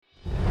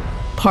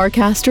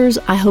Parcasters,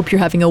 I hope you're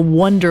having a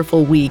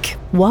wonderful week.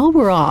 While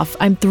we're off,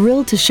 I'm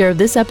thrilled to share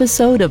this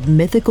episode of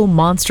Mythical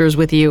Monsters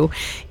with you.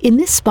 In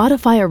this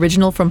Spotify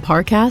original from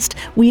Parcast,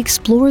 we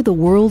explore the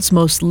world's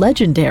most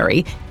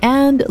legendary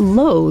and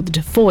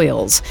loathed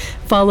foils.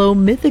 Follow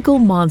Mythical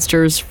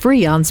Monsters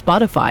free on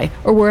Spotify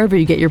or wherever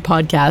you get your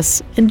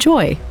podcasts.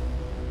 Enjoy!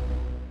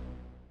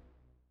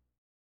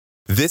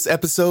 This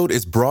episode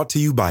is brought to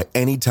you by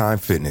Anytime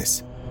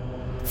Fitness.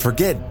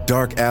 Forget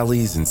dark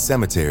alleys and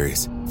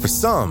cemeteries. For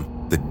some,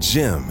 the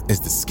gym is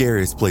the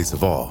scariest place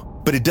of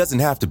all, but it doesn't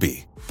have to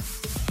be.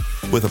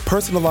 With a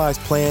personalized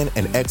plan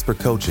and expert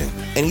coaching,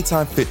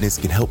 Anytime Fitness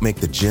can help make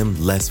the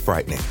gym less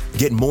frightening.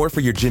 Get more for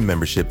your gym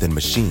membership than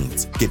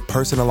machines. Get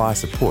personalized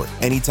support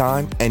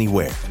anytime,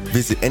 anywhere.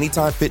 Visit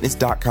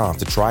AnytimeFitness.com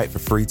to try it for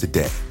free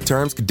today.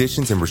 Terms,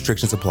 conditions, and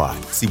restrictions apply.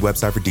 See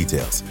website for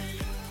details.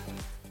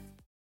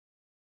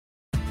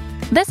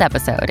 This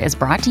episode is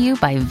brought to you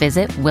by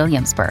Visit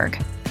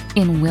Williamsburg.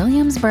 In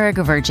Williamsburg,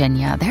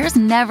 Virginia, there's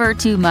never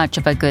too much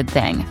of a good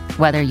thing.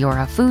 Whether you're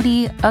a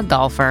foodie, a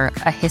golfer,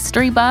 a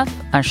history buff,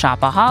 a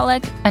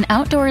shopaholic, an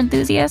outdoor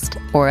enthusiast,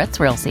 or a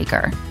thrill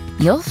seeker,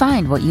 you'll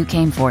find what you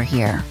came for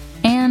here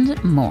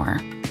and more.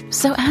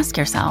 So ask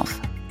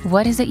yourself,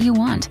 what is it you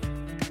want?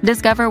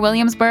 Discover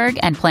Williamsburg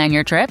and plan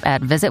your trip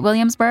at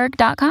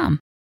visitwilliamsburg.com.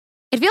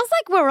 It feels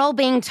like we're all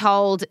being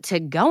told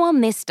to go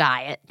on this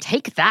diet,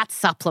 take that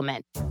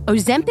supplement.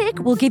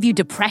 Ozempic will give you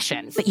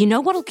depression, but you know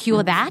what'll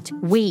cure that?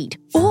 Weed.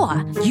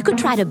 Or you could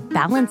try to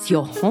balance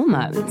your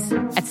hormones.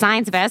 At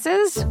Science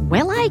Versus,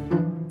 we're like,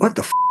 what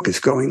the is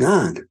going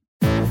on?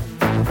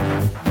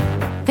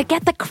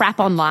 Forget the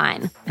crap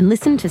online and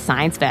listen to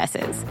Science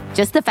Versus.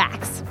 Just the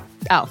facts.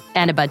 Oh,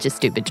 and a bunch of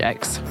stupid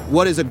jokes.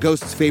 What is a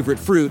ghost's favorite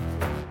fruit?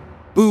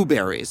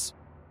 Blueberries.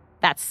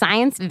 That's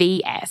Science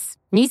VS.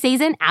 New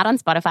season out on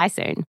Spotify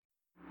soon.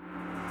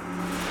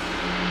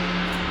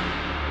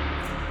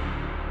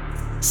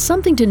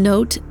 Something to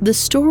note, the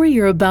story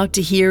you're about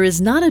to hear is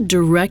not a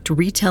direct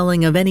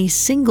retelling of any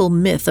single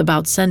myth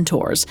about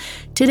centaurs.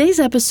 Today's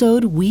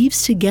episode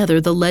weaves together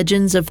the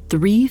legends of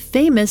 3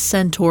 famous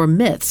centaur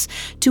myths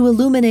to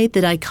illuminate the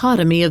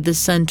dichotomy of the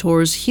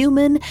centaur's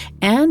human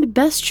and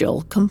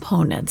bestial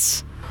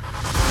components.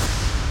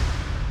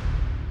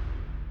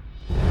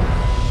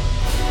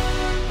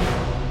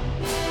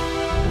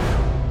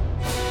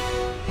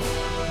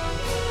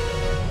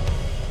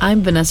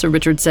 I'm Vanessa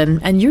Richardson,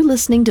 and you're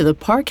listening to the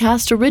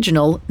Parcast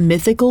original,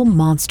 Mythical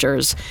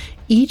Monsters.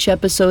 Each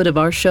episode of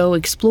our show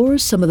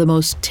explores some of the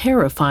most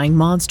terrifying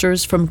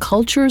monsters from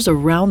cultures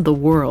around the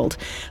world.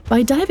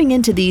 By diving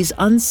into these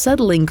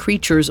unsettling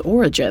creatures'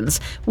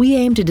 origins, we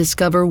aim to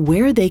discover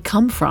where they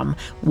come from,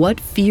 what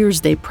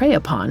fears they prey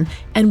upon,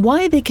 and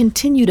why they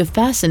continue to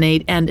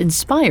fascinate and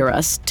inspire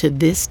us to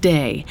this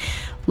day.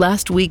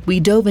 Last week,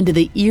 we dove into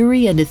the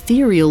eerie and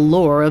ethereal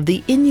lore of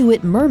the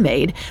Inuit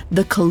mermaid,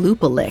 the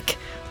Kalupalik.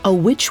 A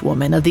witch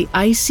woman of the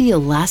icy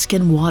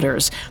Alaskan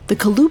waters, the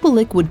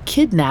Kalupalik would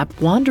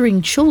kidnap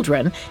wandering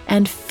children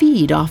and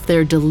feed off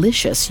their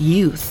delicious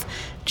youth.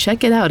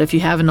 Check it out if you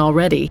haven't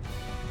already.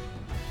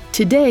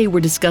 Today, we're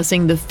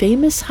discussing the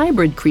famous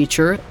hybrid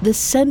creature, the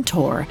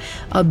Centaur.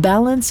 A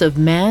balance of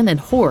man and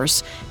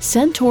horse,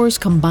 centaurs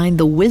combine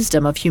the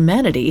wisdom of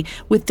humanity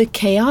with the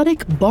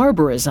chaotic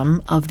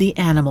barbarism of the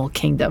animal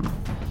kingdom.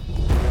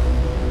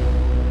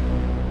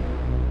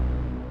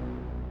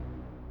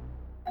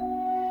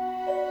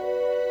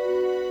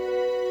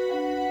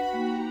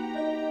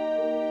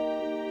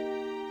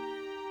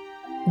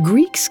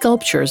 Greek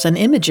sculptures and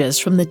images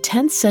from the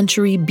 10th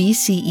century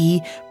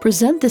BCE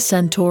present the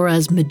centaur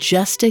as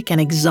majestic and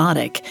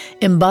exotic,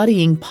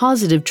 embodying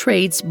positive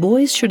traits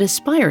boys should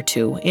aspire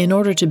to in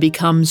order to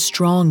become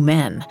strong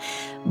men.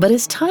 But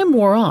as time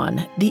wore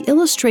on, the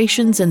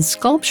illustrations and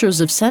sculptures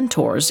of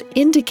centaurs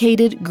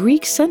indicated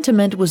Greek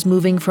sentiment was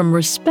moving from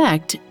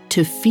respect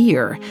to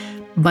fear.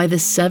 By the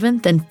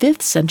 7th and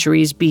 5th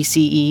centuries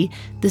BCE,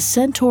 the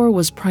centaur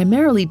was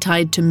primarily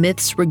tied to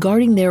myths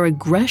regarding their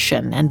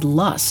aggression and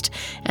lust,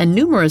 and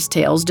numerous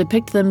tales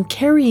depict them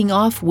carrying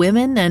off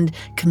women and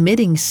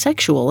committing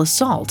sexual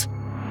assault.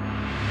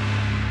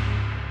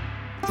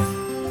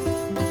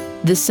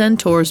 The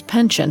centaur's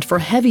penchant for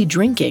heavy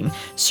drinking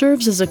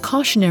serves as a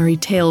cautionary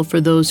tale for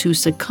those who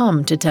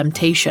succumb to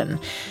temptation.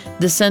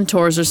 The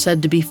centaurs are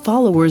said to be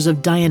followers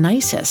of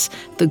Dionysus,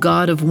 the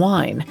god of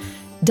wine.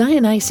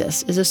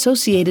 Dionysus is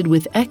associated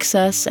with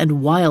excess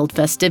and wild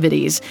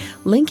festivities,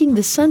 linking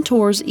the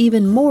centaurs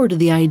even more to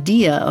the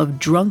idea of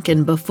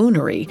drunken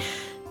buffoonery.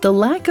 The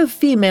lack of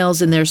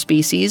females in their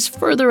species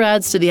further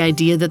adds to the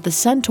idea that the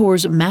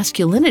centaur's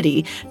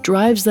masculinity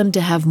drives them to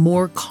have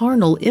more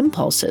carnal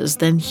impulses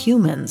than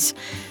humans.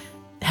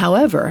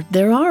 However,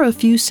 there are a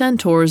few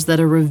centaurs that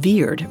are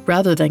revered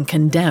rather than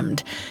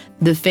condemned.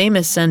 The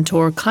famous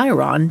centaur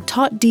Chiron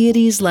taught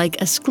deities like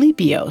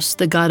Asclepios,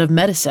 the god of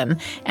medicine,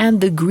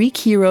 and the Greek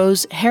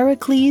heroes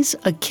Heracles,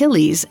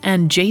 Achilles,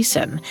 and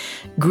Jason.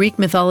 Greek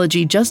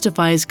mythology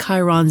justifies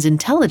Chiron's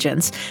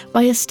intelligence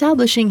by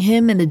establishing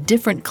him in a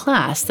different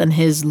class than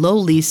his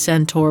lowly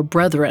centaur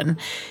brethren.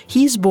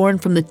 He's born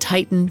from the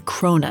titan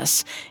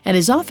Cronus and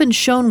is often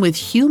shown with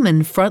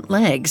human front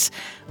legs.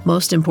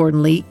 Most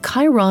importantly,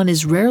 Chiron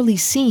is rarely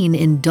seen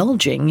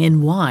indulging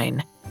in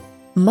wine.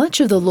 Much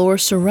of the lore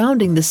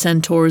surrounding the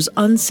centaur's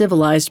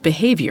uncivilized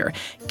behavior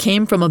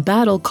came from a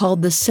battle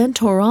called the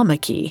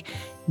Centauromachy.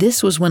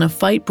 This was when a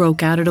fight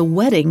broke out at a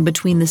wedding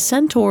between the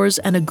centaurs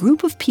and a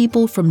group of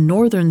people from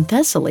northern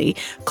Thessaly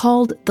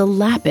called the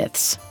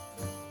Lapiths.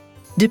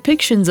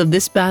 Depictions of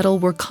this battle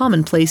were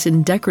commonplace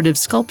in decorative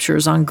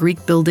sculptures on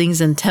Greek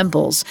buildings and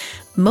temples.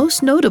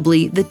 Most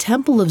notably, the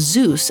Temple of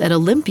Zeus at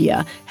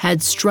Olympia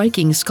had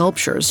striking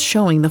sculptures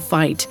showing the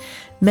fight.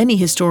 Many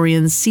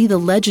historians see the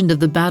legend of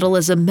the battle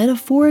as a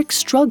metaphoric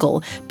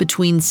struggle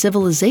between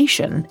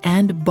civilization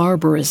and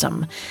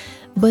barbarism.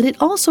 But it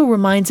also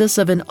reminds us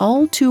of an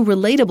all-too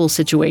relatable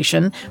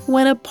situation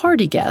when a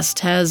party guest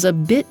has a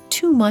bit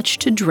too much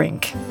to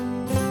drink.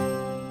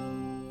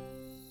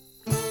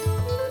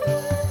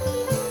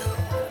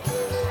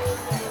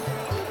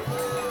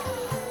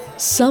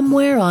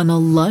 Somewhere on a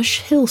lush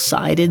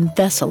hillside in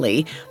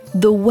Thessaly,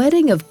 the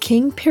wedding of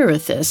King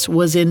Pirithous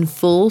was in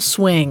full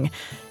swing.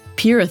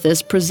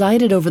 Pirithous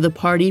presided over the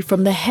party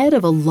from the head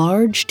of a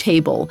large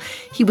table.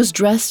 He was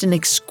dressed in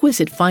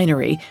exquisite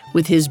finery,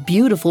 with his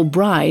beautiful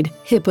bride,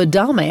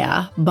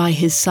 Hippodamia, by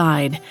his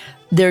side.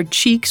 Their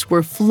cheeks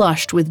were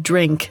flushed with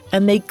drink,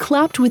 and they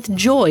clapped with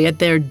joy at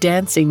their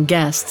dancing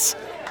guests.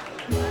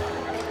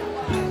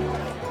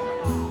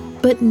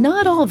 But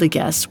not all the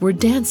guests were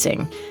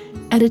dancing.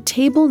 At a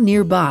table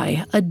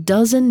nearby, a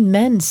dozen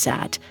men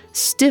sat,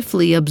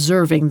 stiffly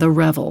observing the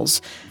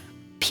revels.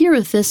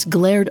 Pirithous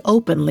glared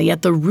openly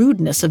at the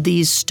rudeness of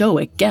these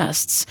stoic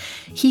guests.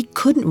 He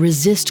couldn't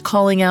resist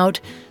calling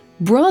out,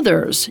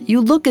 "Brothers,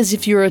 you look as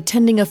if you're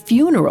attending a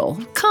funeral.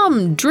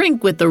 Come,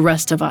 drink with the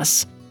rest of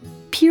us."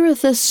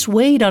 Pirithous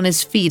swayed on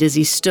his feet as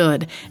he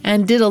stood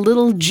and did a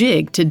little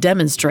jig to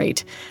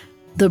demonstrate.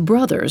 The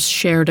brothers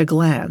shared a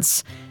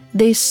glance.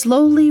 They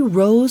slowly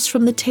rose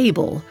from the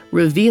table,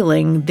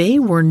 revealing they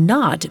were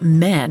not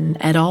men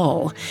at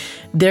all.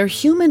 Their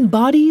human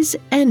bodies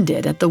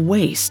ended at the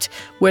waist,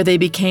 where they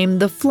became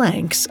the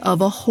flanks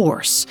of a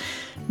horse.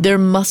 Their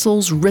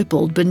muscles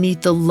rippled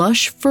beneath the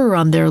lush fur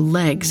on their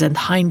legs and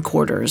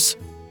hindquarters.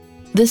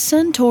 The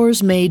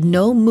centaurs made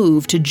no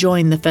move to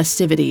join the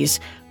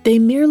festivities. They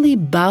merely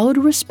bowed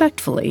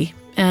respectfully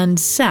and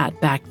sat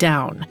back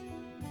down.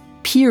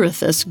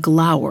 Pirithous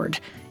glowered.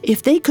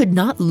 If they could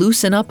not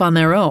loosen up on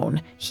their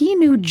own, he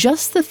knew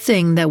just the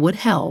thing that would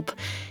help.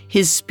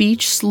 His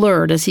speech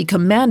slurred as he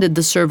commanded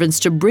the servants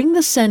to bring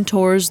the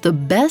centaurs the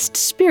best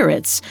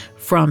spirits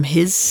from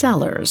his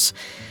cellars.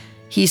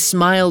 He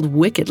smiled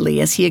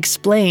wickedly as he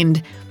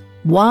explained,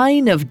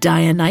 "Wine of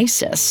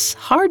Dionysus,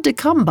 hard to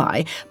come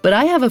by, but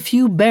I have a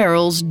few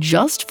barrels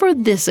just for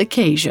this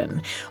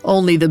occasion,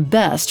 only the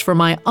best for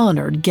my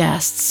honored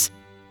guests."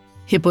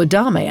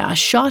 Hippodamia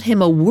shot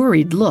him a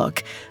worried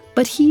look,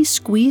 but he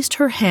squeezed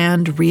her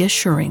hand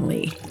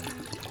reassuringly.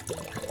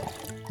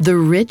 The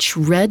rich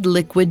red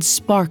liquid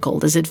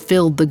sparkled as it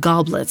filled the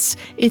goblets,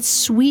 its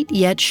sweet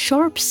yet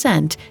sharp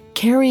scent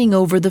carrying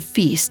over the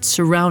feast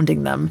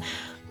surrounding them.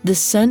 The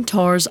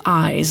centaurs'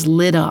 eyes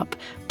lit up,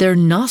 their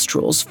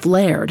nostrils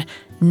flared.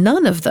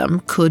 None of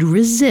them could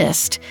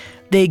resist.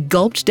 They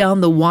gulped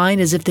down the wine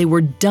as if they were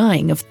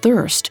dying of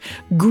thirst,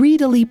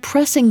 greedily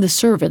pressing the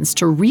servants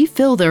to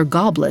refill their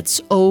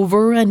goblets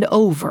over and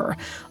over,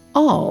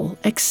 all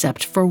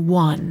except for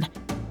one.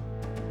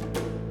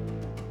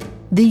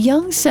 The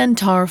young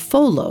centaur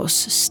Pholos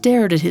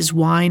stared at his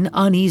wine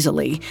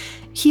uneasily.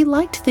 He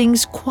liked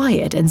things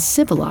quiet and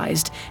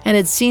civilized, and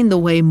had seen the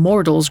way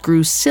mortals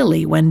grew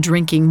silly when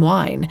drinking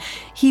wine.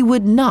 He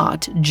would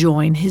not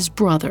join his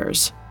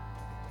brothers.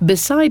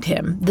 Beside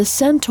him, the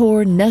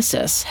centaur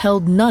Nessus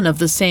held none of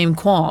the same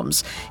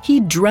qualms.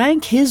 He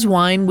drank his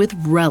wine with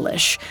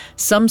relish.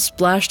 Some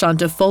splashed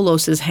onto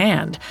Pholos's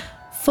hand.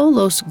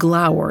 Pholos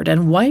glowered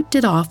and wiped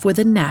it off with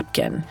a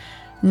napkin.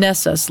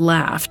 Nessus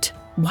laughed.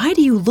 "Why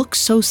do you look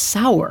so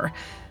sour?"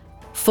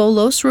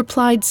 Pholos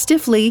replied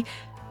stiffly,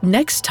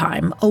 "Next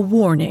time, a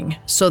warning,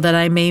 so that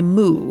I may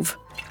move."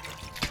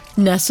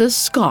 Nessus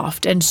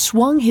scoffed and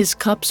swung his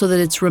cup so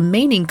that its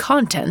remaining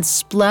contents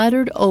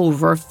splattered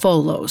over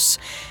Pholos.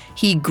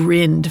 He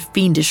grinned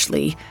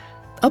fiendishly.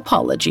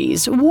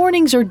 "Apologies.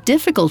 Warnings are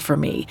difficult for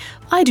me.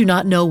 I do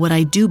not know what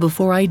I do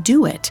before I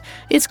do it.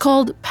 It's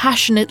called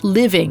passionate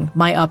living,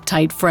 my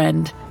uptight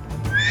friend."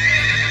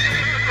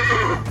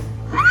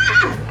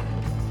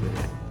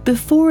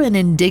 Before an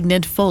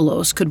indignant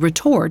Pholos could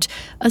retort,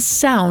 a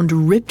sound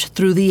ripped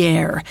through the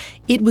air.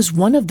 It was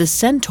one of the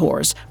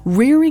centaurs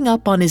rearing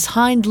up on his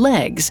hind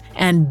legs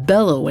and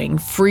bellowing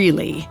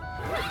freely.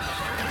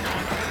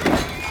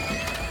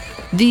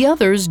 The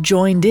others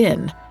joined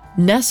in.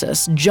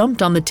 Nessus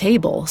jumped on the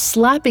table,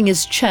 slapping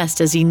his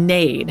chest as he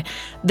neighed.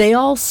 They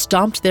all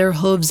stomped their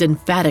hooves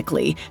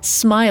emphatically,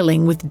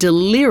 smiling with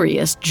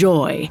delirious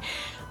joy.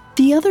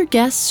 The other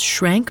guests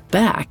shrank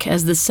back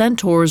as the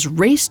centaurs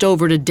raced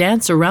over to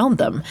dance around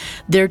them.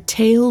 Their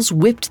tails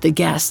whipped the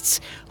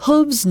guests,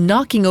 hooves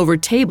knocking over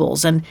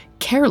tables and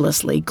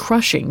carelessly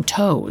crushing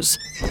toes.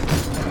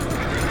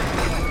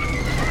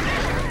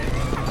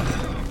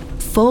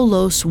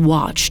 Pholos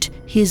watched,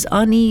 his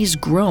unease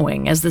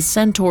growing as the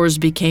centaurs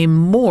became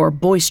more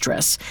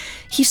boisterous.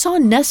 He saw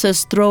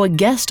Nessus throw a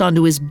guest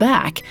onto his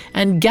back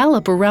and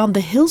gallop around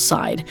the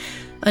hillside.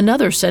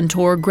 Another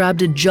centaur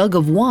grabbed a jug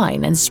of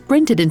wine and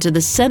sprinted into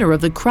the center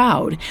of the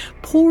crowd,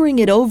 pouring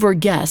it over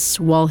guests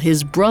while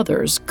his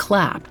brothers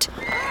clapped.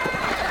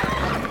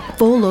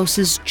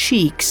 Pholos's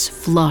cheeks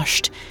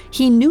flushed.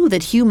 He knew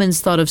that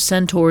humans thought of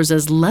centaurs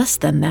as less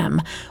than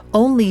them.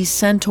 Only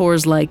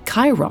centaurs like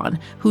Chiron,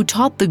 who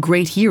taught the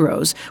great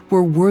heroes,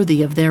 were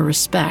worthy of their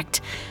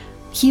respect.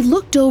 He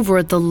looked over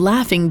at the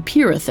laughing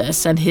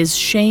Pirithous and his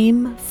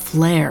shame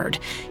flared.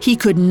 He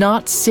could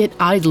not sit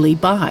idly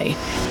by.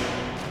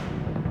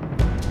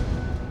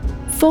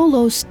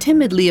 Pholos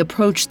timidly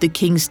approached the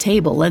king's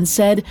table and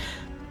said,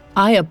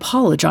 "I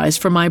apologize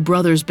for my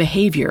brother's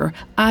behavior.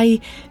 I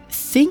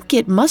think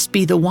it must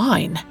be the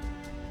wine."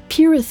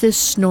 Pirithous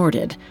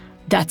snorted.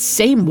 "That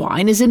same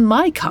wine is in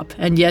my cup,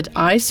 and yet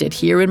I sit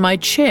here in my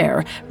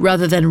chair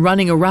rather than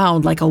running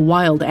around like a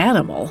wild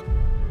animal."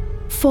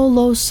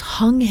 Pholos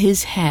hung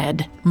his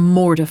head,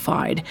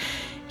 mortified.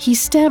 He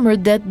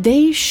stammered that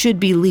they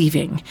should be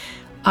leaving.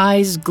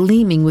 Eyes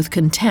gleaming with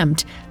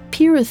contempt,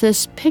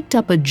 Pirithous picked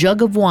up a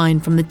jug of wine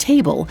from the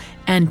table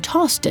and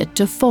tossed it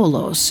to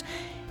Pholos.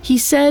 He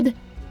said,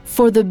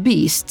 "For the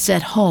beasts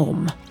at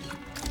home."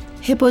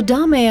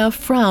 Hippodamia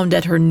frowned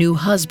at her new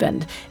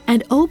husband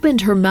and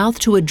opened her mouth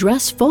to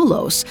address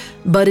Pholos,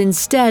 but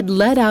instead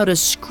let out a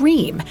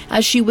scream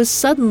as she was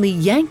suddenly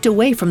yanked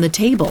away from the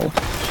table.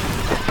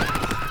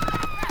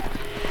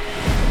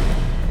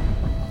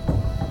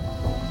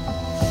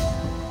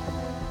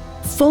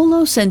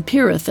 Pholos and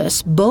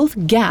Pirithous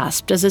both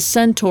gasped as a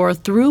centaur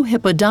threw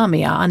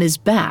Hippodamia on his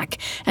back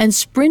and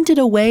sprinted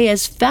away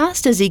as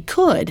fast as he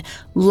could,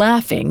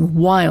 laughing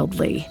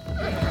wildly.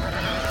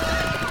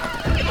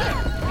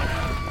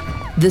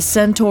 The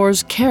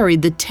centaurs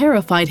carried the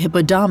terrified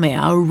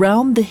Hippodamia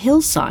around the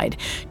hillside,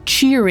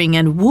 cheering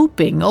and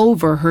whooping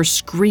over her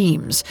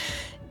screams.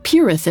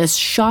 Pirithous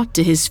shot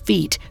to his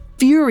feet,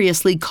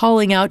 furiously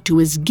calling out to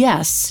his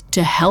guests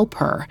to help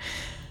her.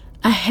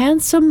 A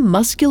handsome,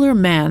 muscular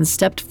man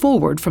stepped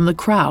forward from the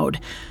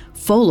crowd.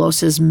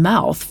 Pholos's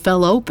mouth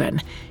fell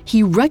open.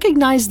 He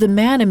recognized the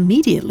man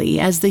immediately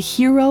as the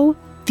hero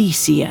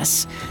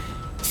Theseus.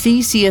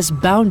 Theseus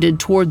bounded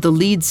toward the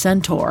lead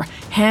centaur,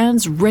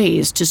 hands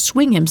raised to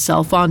swing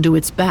himself onto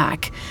its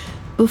back.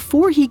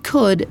 Before he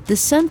could, the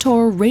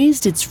centaur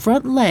raised its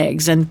front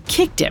legs and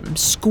kicked him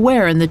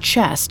square in the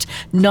chest,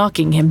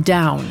 knocking him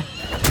down.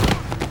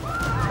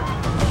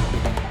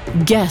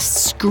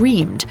 Guests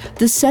screamed.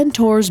 The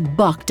centaurs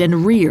bucked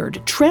and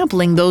reared,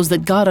 trampling those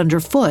that got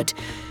underfoot.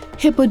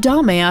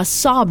 Hippodamia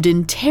sobbed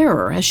in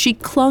terror as she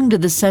clung to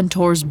the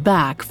centaur's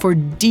back for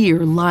dear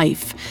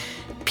life.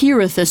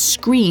 Pirithous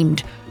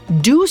screamed,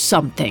 "Do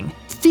something!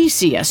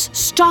 Theseus,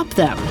 stop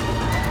them!"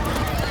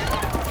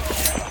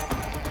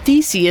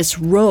 Theseus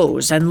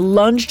rose and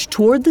lunged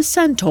toward the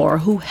centaur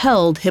who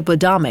held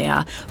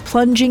Hippodamia,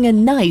 plunging a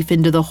knife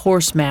into the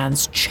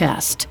horseman's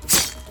chest.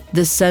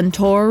 The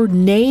centaur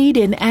neighed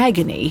in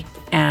agony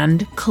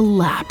and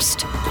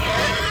collapsed.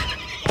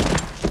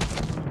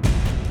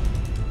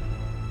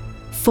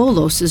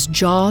 Pholos's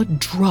jaw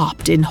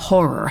dropped in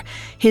horror.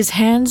 His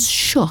hands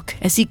shook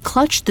as he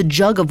clutched the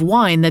jug of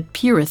wine that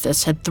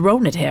Pirithous had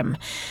thrown at him.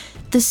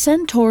 The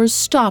centaurs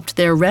stopped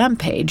their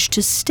rampage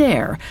to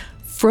stare,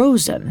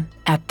 frozen,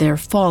 at their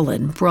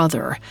fallen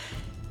brother.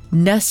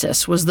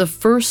 Nessus was the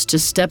first to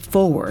step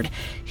forward,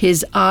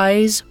 his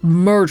eyes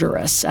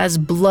murderous as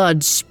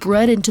blood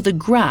spread into the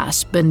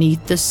grass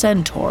beneath the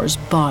centaur's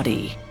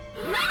body.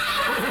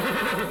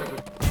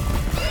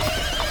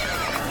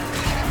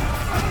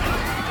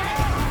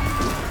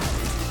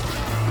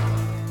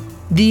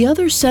 The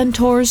other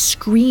centaurs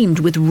screamed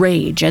with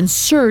rage and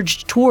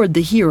surged toward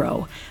the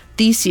hero.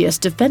 Theseus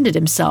defended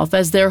himself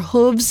as their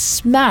hooves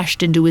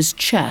smashed into his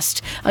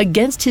chest,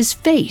 against his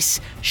face,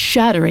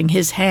 shattering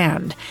his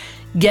hand.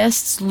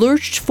 Guests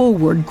lurched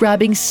forward,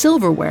 grabbing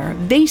silverware,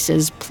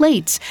 vases,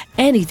 plates,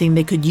 anything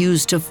they could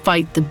use to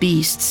fight the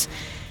beasts.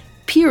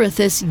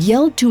 Pirithous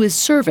yelled to his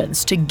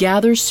servants to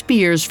gather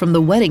spears from the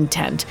wedding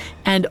tent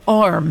and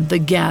arm the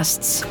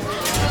guests.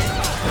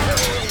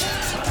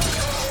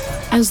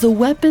 As the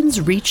weapons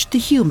reached the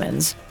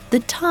humans, the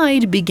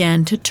tide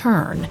began to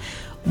turn.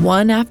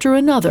 One after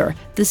another,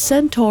 the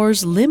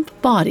centaurs' limp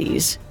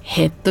bodies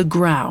hit the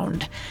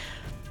ground.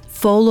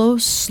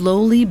 Pholos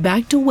slowly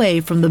backed away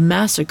from the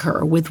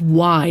massacre with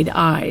wide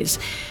eyes.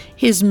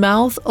 His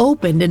mouth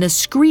opened in a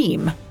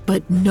scream,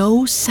 but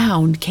no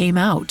sound came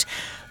out.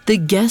 The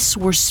guests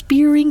were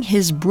spearing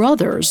his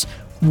brothers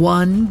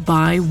one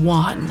by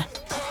one.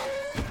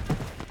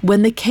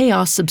 When the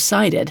chaos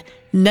subsided,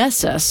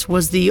 Nessus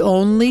was the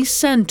only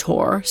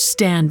centaur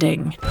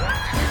standing.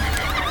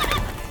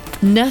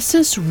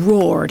 Nessus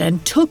roared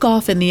and took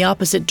off in the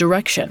opposite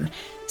direction.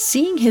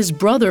 Seeing his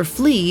brother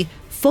flee,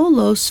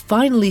 Pholos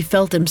finally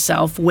felt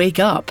himself wake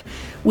up.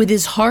 With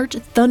his heart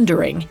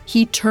thundering,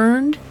 he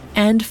turned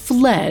and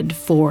fled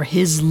for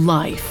his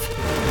life.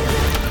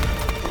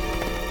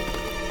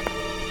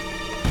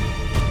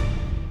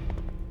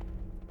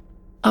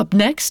 Up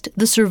next,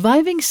 the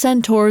surviving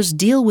centaurs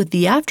deal with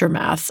the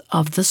aftermath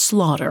of the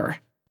slaughter.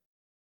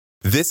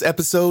 This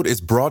episode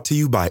is brought to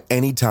you by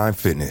Anytime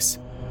Fitness.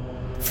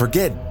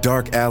 Forget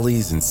dark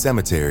alleys and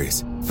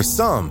cemeteries. For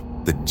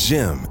some, the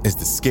gym is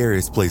the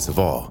scariest place of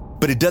all,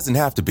 but it doesn't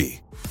have to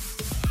be.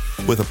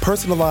 With a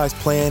personalized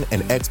plan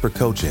and expert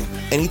coaching,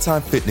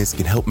 Anytime Fitness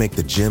can help make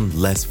the gym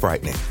less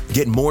frightening.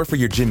 Get more for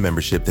your gym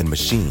membership than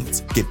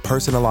machines. Get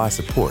personalized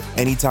support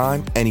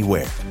anytime,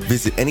 anywhere.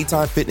 Visit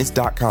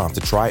AnytimeFitness.com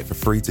to try it for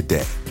free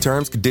today.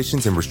 Terms,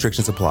 conditions, and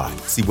restrictions apply.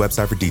 See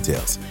website for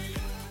details.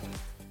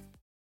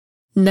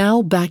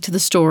 Now back to the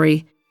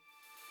story.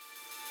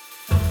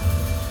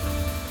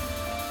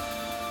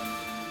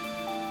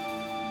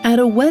 At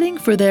a wedding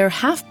for their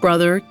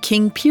half-brother,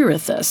 King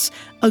Pirithous,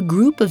 a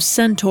group of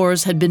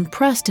centaurs had been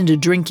pressed into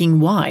drinking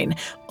wine,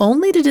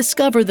 only to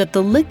discover that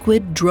the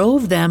liquid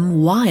drove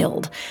them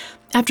wild.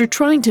 After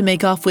trying to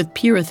make off with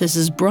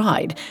Pirithous'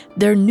 bride,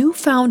 their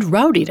newfound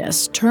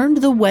rowdiness turned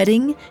the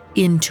wedding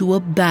into a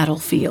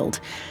battlefield.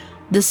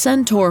 The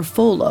centaur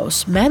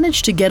Pholos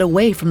managed to get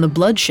away from the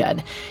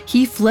bloodshed.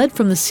 He fled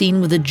from the scene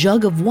with a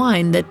jug of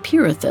wine that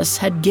Pirithous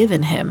had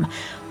given him,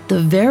 the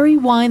very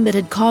wine that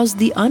had caused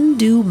the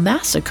undue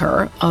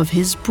massacre of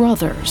his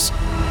brothers.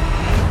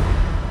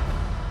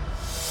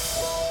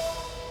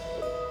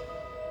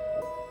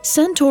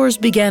 Centaurs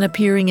began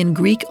appearing in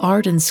Greek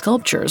art and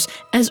sculptures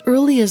as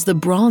early as the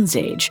Bronze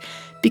Age.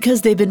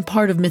 Because they've been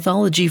part of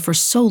mythology for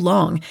so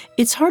long,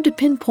 it's hard to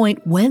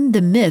pinpoint when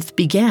the myth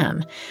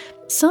began.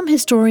 Some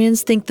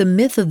historians think the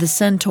myth of the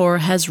centaur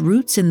has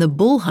roots in the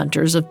bull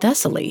hunters of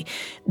Thessaly.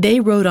 They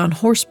rode on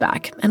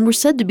horseback and were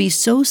said to be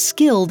so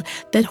skilled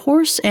that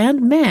horse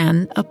and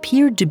man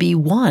appeared to be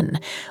one.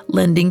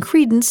 Lending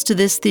credence to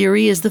this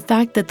theory is the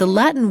fact that the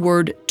Latin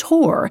word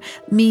tor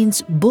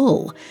means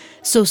bull,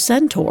 so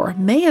centaur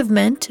may have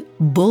meant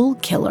bull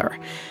killer.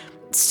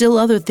 Still,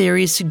 other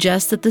theories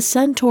suggest that the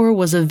centaur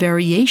was a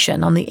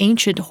variation on the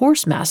ancient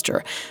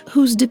horsemaster,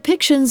 whose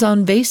depictions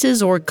on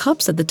vases or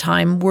cups at the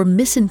time were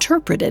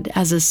misinterpreted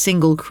as a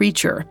single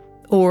creature.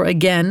 Or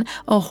again,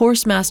 a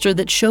horsemaster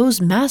that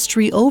shows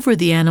mastery over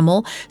the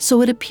animal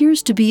so it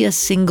appears to be a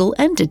single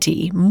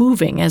entity,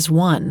 moving as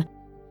one.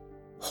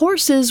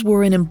 Horses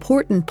were an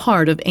important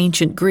part of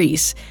ancient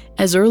Greece.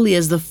 As early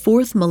as the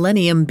 4th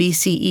millennium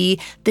BCE,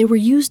 they were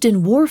used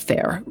in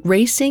warfare,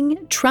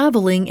 racing,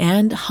 traveling,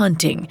 and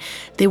hunting.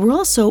 They were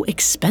also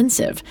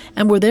expensive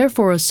and were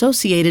therefore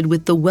associated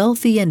with the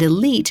wealthy and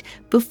elite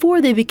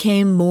before they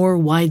became more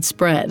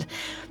widespread.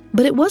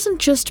 But it wasn't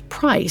just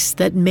price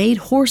that made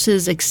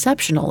horses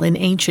exceptional in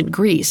ancient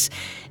Greece.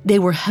 They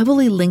were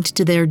heavily linked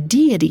to their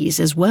deities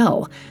as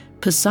well.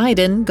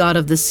 Poseidon, god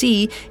of the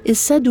sea, is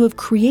said to have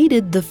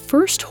created the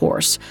first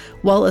horse,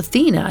 while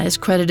Athena is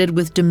credited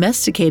with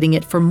domesticating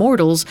it for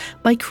mortals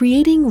by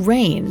creating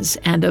reins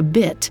and a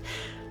bit.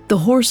 The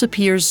horse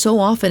appears so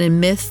often in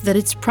myth that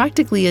it's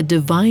practically a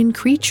divine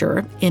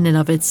creature in and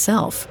of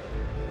itself.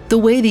 The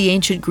way the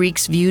ancient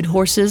Greeks viewed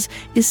horses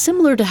is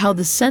similar to how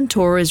the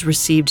centaur is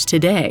received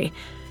today.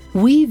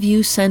 We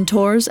view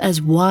centaurs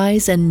as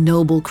wise and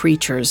noble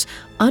creatures,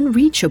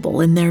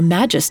 unreachable in their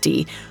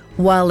majesty,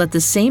 while at the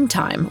same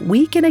time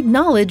we can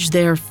acknowledge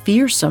their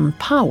fearsome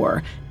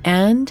power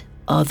and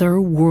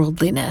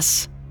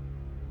otherworldliness.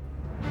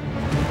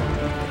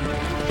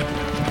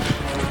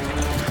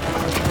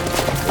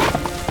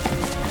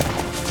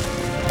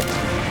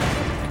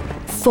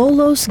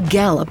 Pholos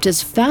galloped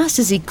as fast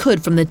as he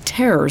could from the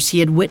terrors he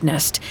had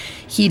witnessed.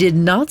 He did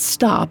not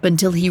stop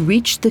until he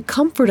reached the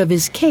comfort of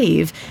his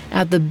cave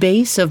at the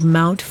base of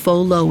Mount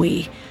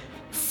Pholoe.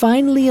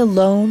 Finally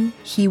alone,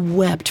 he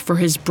wept for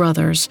his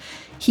brothers.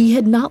 He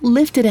had not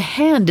lifted a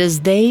hand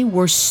as they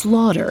were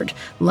slaughtered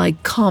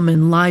like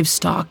common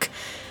livestock.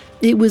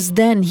 It was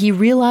then he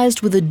realized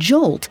with a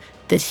jolt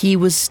that he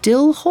was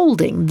still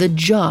holding the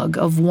jug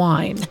of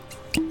wine.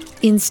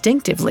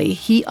 Instinctively,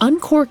 he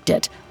uncorked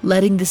it,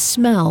 letting the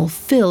smell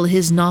fill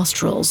his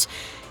nostrils.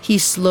 He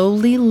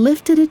slowly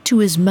lifted it to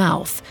his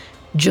mouth.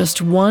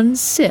 Just one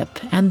sip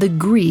and the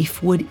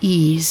grief would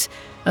ease.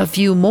 A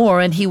few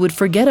more and he would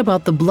forget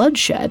about the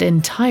bloodshed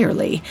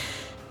entirely.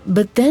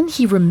 But then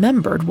he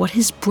remembered what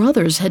his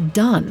brothers had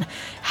done,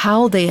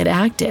 how they had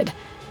acted.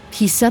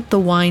 He set the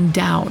wine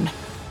down.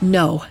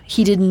 No,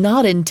 he did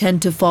not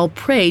intend to fall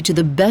prey to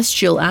the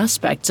bestial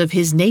aspects of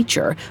his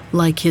nature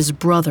like his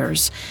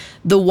brothers.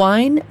 The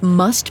wine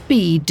must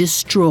be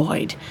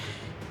destroyed.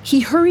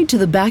 He hurried to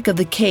the back of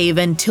the cave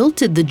and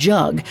tilted the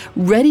jug,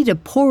 ready to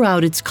pour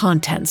out its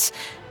contents.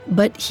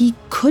 But he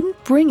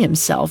couldn't bring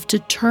himself to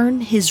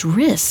turn his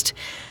wrist.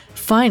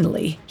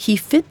 Finally, he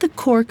fit the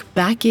cork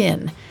back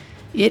in.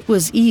 It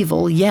was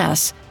evil,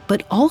 yes,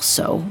 but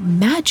also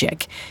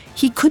magic.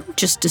 He couldn't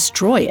just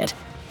destroy it.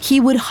 He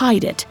would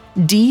hide it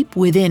deep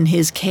within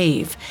his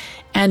cave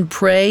and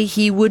pray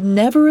he would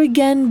never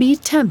again be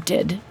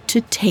tempted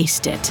to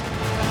taste it.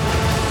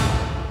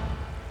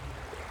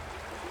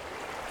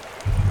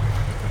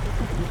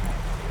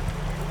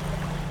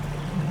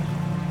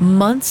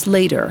 Months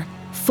later,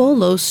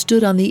 Pholos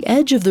stood on the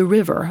edge of the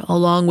river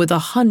along with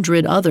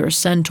 100 other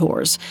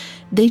centaurs.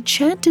 They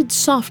chanted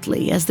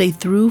softly as they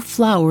threw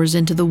flowers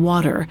into the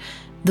water.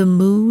 The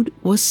mood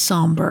was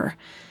somber.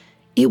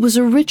 It was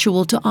a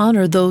ritual to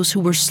honor those who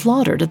were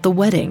slaughtered at the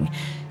wedding.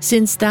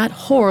 Since that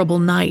horrible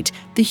night,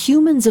 the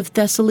humans of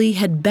Thessaly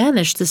had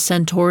banished the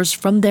centaurs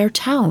from their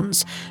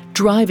towns,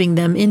 driving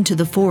them into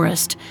the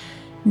forest.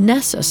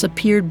 Nessus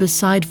appeared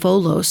beside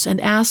Pholos and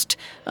asked,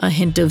 a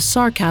hint of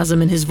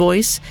sarcasm in his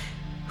voice,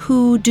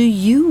 "Who do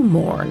you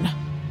mourn?"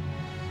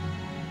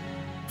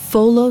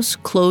 Pholos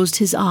closed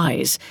his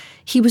eyes.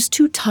 He was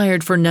too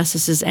tired for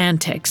Nessus's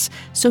antics,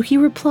 so he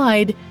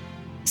replied,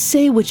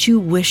 "Say what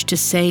you wish to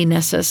say,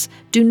 Nessus.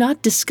 Do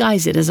not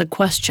disguise it as a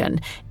question.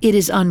 It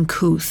is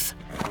uncouth."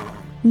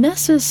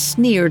 Nessus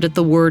sneered at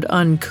the word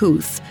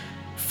uncouth.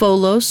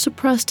 Pholos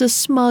suppressed a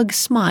smug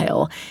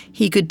smile.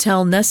 He could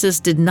tell Nessus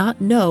did not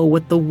know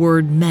what the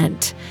word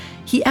meant.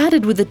 He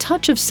added with a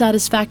touch of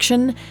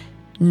satisfaction,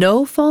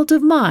 "No fault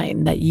of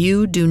mine that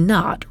you do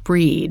not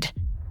read."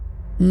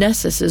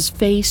 Nessus's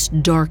face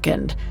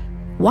darkened.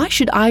 "Why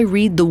should I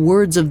read the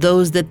words of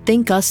those that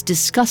think us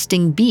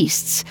disgusting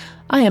beasts?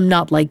 I am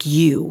not like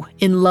you,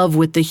 in love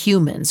with the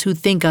humans who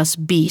think us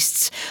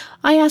beasts.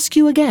 I ask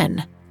you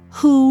again,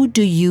 who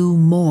do you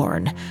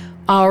mourn?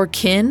 Our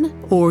kin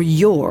or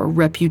your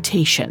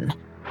reputation?"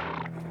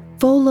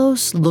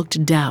 Pholos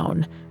looked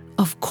down.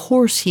 Of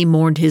course he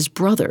mourned his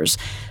brothers,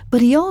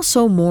 but he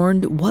also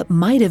mourned what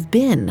might have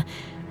been.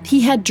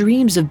 He had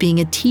dreams of being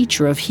a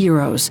teacher of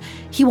heroes.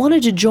 He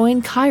wanted to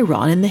join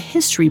Chiron in the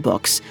history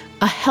books,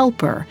 a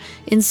helper,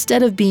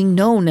 instead of being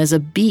known as a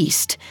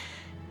beast.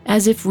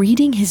 As if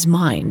reading his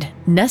mind,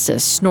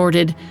 Nessus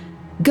snorted,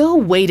 "Go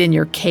wait in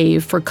your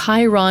cave for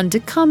Chiron to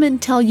come and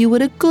tell you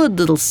what a good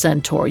little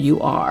centaur you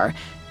are.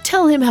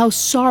 Tell him how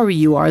sorry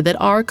you are that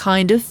our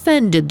kind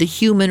offended the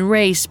human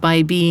race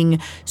by being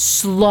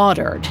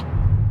slaughtered."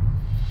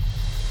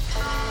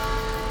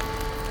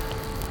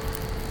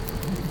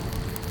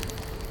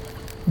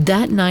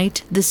 That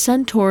night, the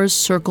centaurs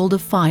circled a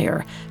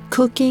fire,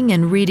 cooking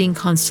and reading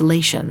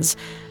constellations.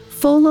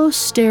 Pholos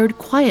stared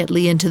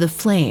quietly into the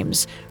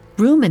flames,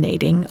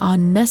 ruminating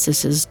on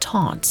Nessus's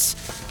taunts.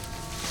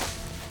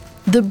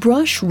 The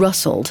brush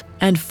rustled,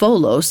 and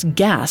Pholos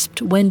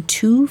gasped when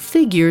two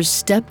figures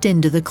stepped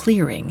into the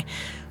clearing.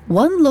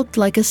 One looked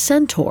like a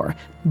centaur,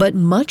 but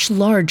much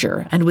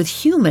larger and with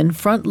human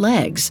front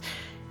legs.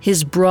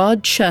 His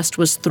broad chest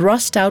was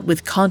thrust out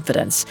with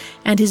confidence,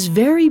 and his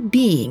very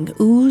being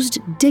oozed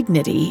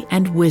dignity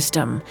and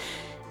wisdom.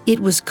 It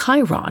was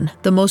Chiron,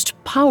 the most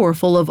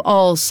powerful of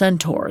all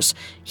centaurs,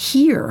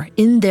 here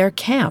in their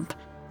camp.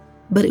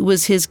 But it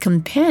was his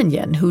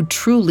companion who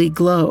truly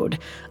glowed,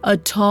 a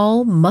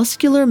tall,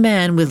 muscular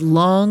man with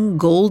long,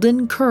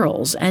 golden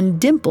curls and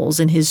dimples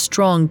in his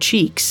strong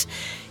cheeks.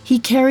 He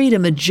carried a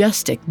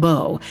majestic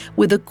bow,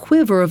 with a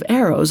quiver of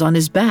arrows on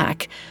his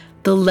back,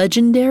 the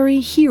legendary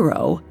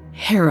hero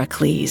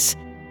Heracles.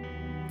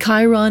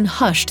 Chiron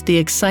hushed the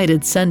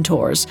excited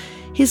centaurs.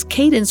 His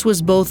cadence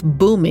was both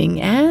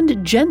booming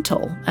and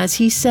gentle as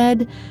he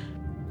said,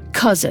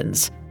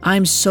 "Cousins,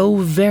 I'm so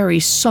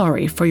very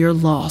sorry for your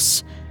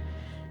loss."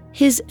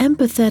 His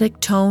empathetic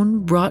tone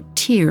brought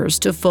tears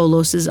to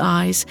Pholos's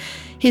eyes.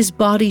 His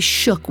body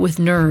shook with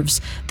nerves.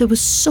 There was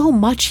so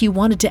much he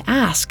wanted to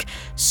ask,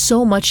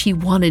 so much he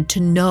wanted to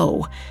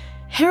know.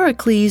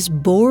 Heracles'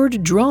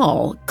 bored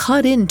drawl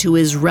cut into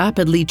his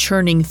rapidly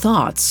churning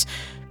thoughts.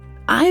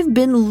 "I've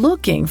been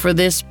looking for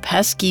this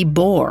pesky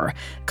boar.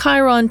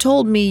 Chiron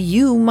told me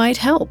you might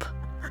help."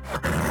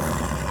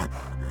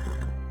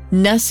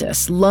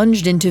 Nessus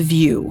lunged into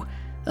view.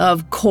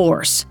 "Of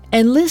course.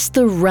 Enlist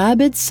the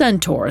rabid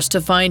centaurs to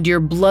find your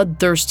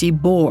bloodthirsty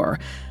boar.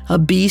 A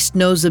beast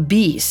knows a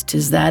beast,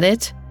 is that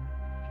it?"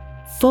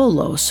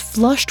 Pholos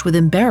flushed with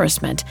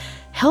embarrassment.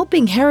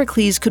 Helping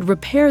Heracles could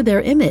repair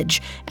their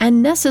image,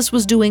 and Nessus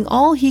was doing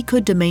all he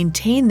could to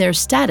maintain their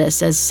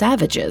status as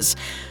savages.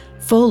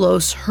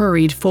 Pholos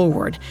hurried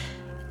forward.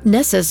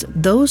 "Nessus,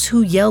 those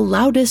who yell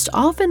loudest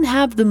often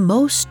have the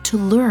most to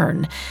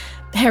learn.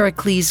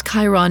 Heracles,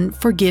 Chiron,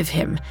 forgive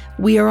him.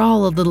 We are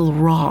all a little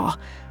raw."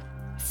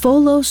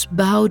 Pholos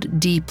bowed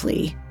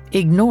deeply,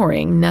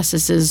 ignoring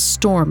Nessus's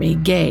stormy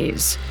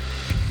gaze.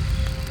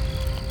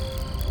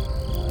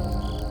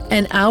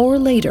 An hour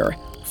later,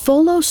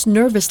 Pholos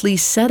nervously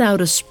set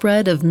out a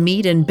spread of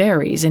meat and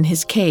berries in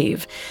his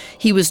cave.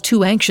 He was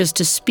too anxious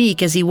to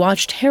speak as he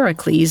watched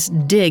Heracles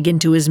dig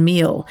into his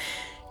meal.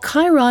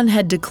 Chiron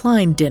had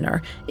declined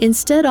dinner,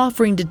 instead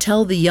offering to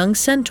tell the young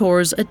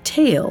centaurs a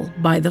tale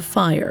by the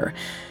fire.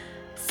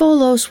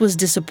 Pholos was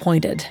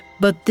disappointed,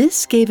 but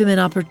this gave him an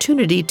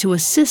opportunity to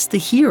assist the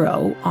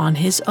hero on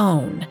his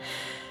own.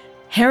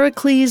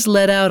 Heracles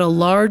let out a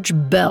large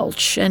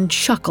belch and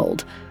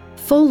chuckled.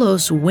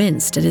 Pholos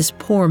winced at his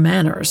poor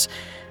manners.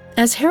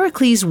 As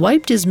Heracles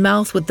wiped his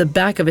mouth with the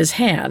back of his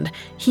hand,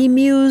 he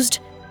mused,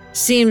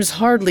 "Seems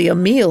hardly a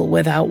meal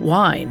without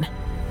wine."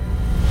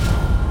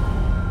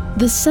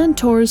 The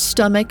Centaur's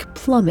stomach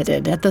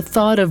plummeted at the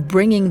thought of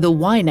bringing the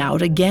wine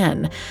out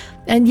again,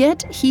 and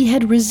yet he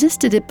had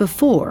resisted it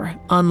before,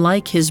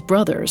 unlike his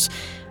brothers.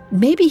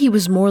 Maybe he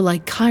was more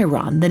like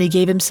Chiron than he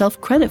gave himself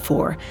credit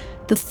for.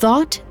 The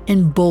thought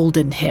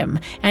emboldened him,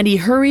 and he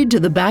hurried to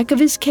the back of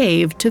his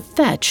cave to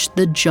fetch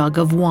the jug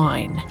of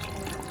wine.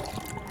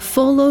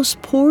 Pholos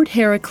poured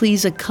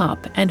Heracles a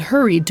cup and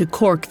hurried to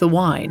cork the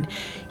wine.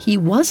 He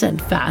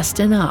wasn't fast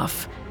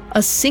enough.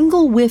 A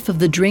single whiff of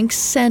the drink's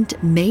scent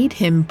made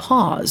him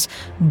pause,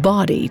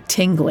 body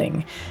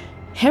tingling.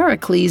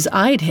 Heracles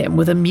eyed him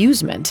with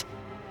amusement.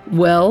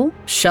 "Well,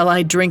 shall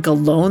I drink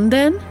alone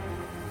then?"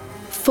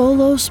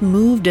 Pholos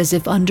moved as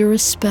if under a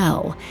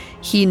spell.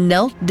 He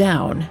knelt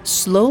down,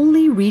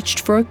 slowly reached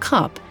for a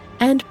cup,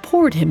 and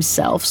poured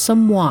himself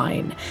some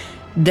wine.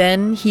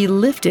 Then he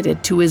lifted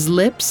it to his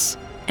lips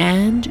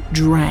and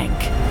drank.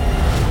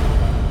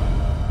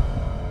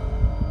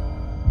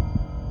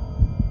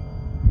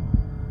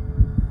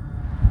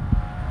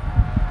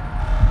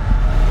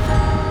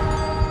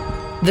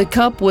 The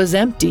cup was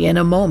empty in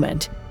a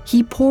moment.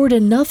 He poured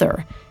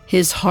another.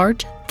 His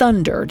heart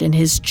thundered in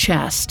his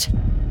chest.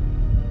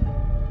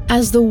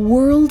 As the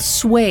world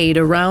swayed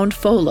around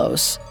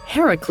Pholos,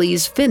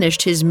 Heracles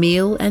finished his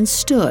meal and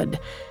stood.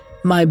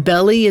 "My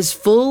belly is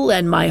full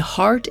and my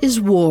heart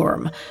is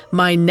warm.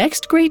 My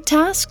next great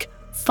task?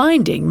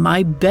 Finding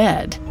my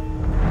bed."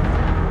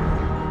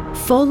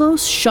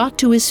 Pholos shot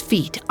to his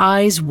feet,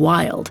 eyes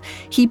wild.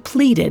 He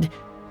pleaded,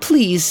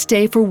 "Please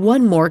stay for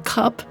one more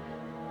cup."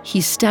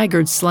 He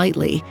staggered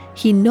slightly.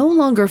 He no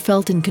longer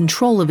felt in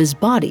control of his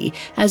body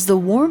as the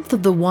warmth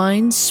of the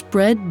wine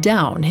spread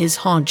down his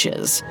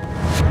haunches.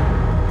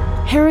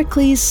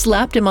 Heracles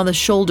slapped him on the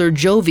shoulder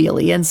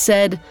jovially and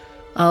said,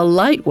 "A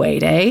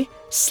lightweight, eh?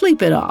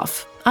 Sleep it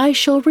off. I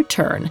shall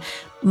return.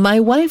 My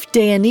wife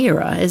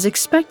Deianira is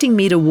expecting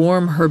me to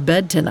warm her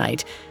bed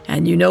tonight,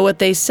 and you know what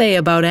they say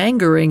about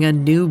angering a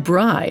new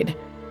bride."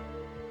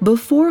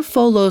 Before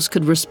Pholos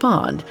could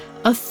respond,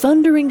 a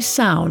thundering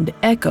sound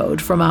echoed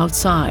from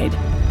outside.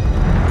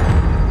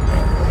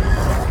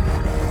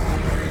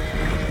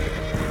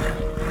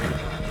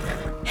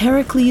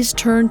 Heracles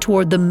turned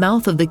toward the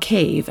mouth of the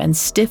cave and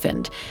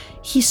stiffened.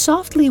 He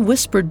softly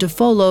whispered to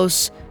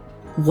Pholos,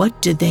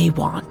 "What do they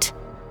want?"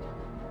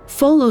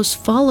 Pholos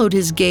followed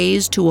his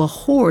gaze to a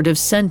horde of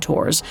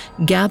centaurs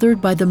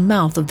gathered by the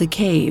mouth of the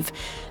cave.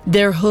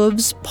 Their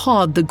hooves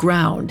pawed the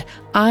ground,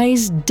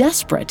 eyes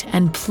desperate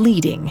and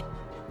pleading.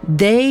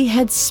 They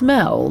had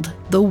smelled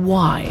the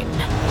wine.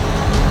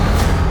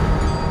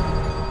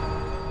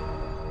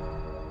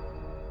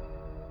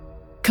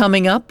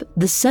 Coming up,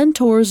 the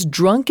centaur's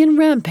drunken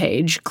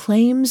rampage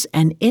claims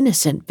an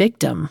innocent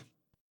victim.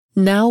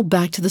 Now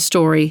back to the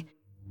story.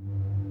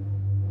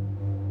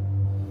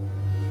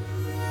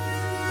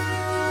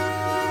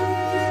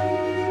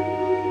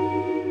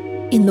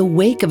 In the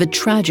wake of a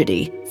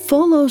tragedy,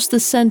 Pholos the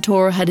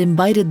centaur had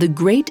invited the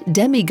great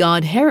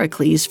demigod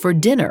Heracles for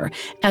dinner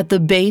at the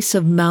base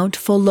of Mount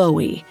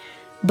Pholoe.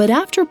 But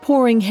after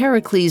pouring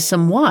Heracles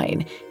some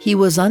wine, he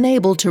was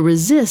unable to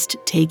resist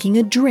taking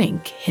a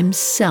drink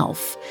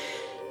himself.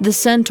 The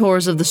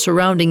centaurs of the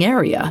surrounding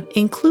area,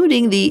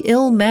 including the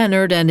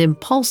ill-mannered and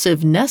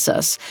impulsive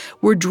Nessus,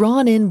 were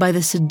drawn in by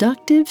the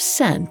seductive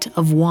scent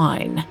of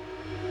wine.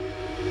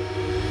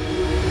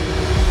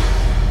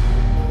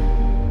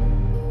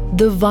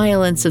 The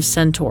violence of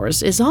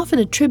centaurs is often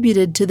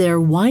attributed to their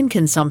wine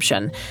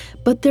consumption,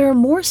 but there are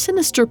more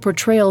sinister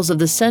portrayals of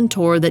the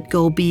centaur that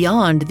go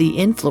beyond the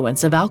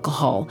influence of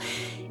alcohol.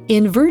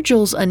 In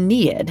Virgil's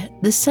Aeneid,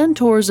 the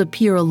centaurs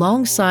appear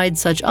alongside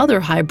such other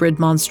hybrid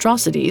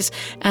monstrosities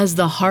as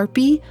the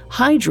harpy,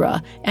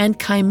 hydra, and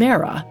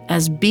chimera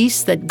as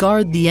beasts that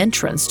guard the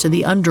entrance to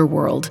the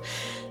underworld.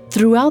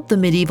 Throughout the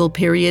medieval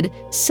period,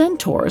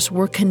 centaurs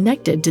were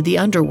connected to the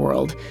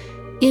underworld.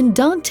 In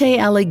Dante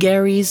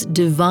Alighieri's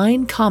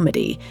Divine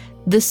Comedy,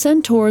 the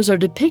centaurs are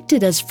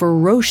depicted as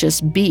ferocious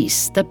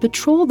beasts that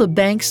patrol the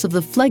banks of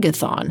the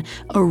Phlegethon,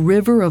 a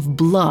river of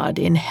blood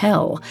in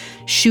hell,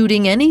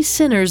 shooting any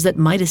sinners that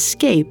might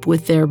escape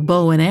with their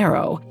bow and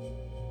arrow.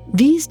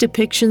 These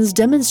depictions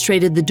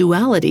demonstrated the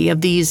duality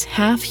of these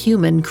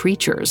half-human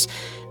creatures.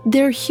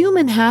 Their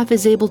human half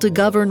is able to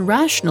govern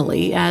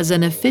rationally as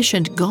an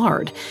efficient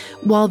guard,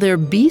 while their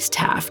beast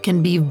half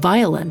can be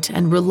violent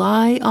and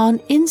rely on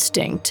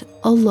instinct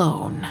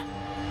alone.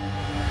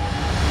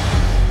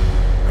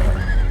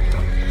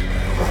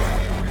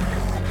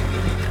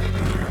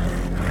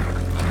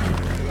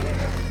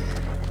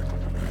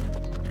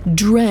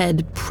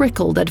 Dread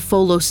prickled at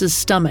Pholos'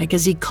 stomach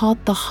as he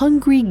caught the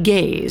hungry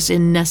gaze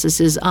in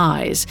Nessus's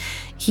eyes.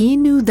 He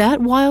knew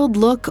that wild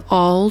look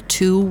all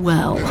too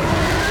well.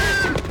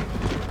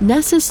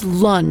 Nessus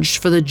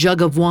lunged for the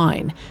jug of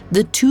wine.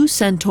 The two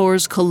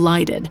centaurs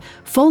collided.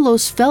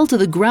 Pholos fell to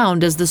the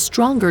ground as the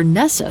stronger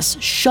Nessus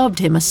shoved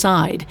him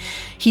aside.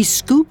 He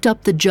scooped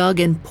up the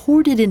jug and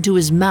poured it into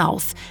his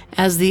mouth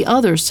as the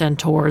other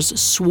centaurs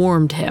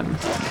swarmed him.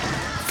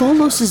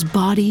 Pholos's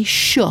body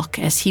shook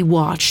as he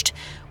watched.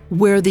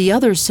 Where the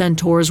other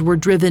centaurs were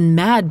driven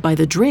mad by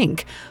the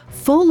drink,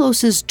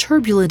 Pholos's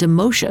turbulent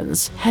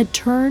emotions had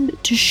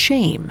turned to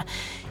shame.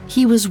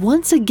 He was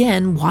once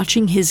again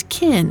watching his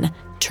kin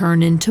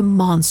turn into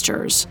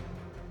monsters.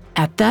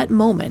 At that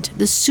moment,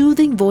 the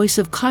soothing voice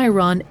of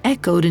Chiron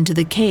echoed into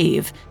the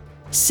cave.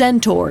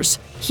 "Centaurs,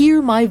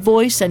 hear my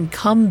voice and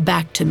come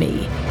back to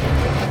me."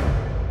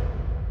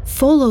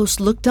 Pholos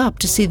looked up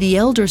to see the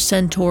elder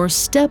centaur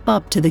step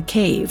up to the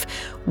cave,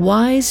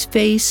 wise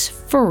face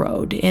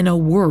furrowed in a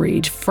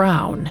worried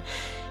frown.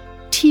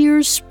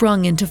 Tears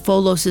sprung into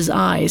Pholos's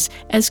eyes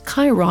as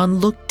Chiron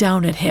looked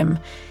down at him.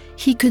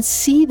 He could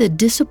see the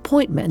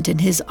disappointment in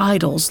his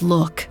idol's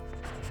look.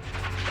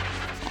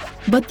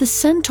 But the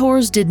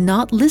centaurs did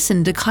not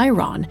listen to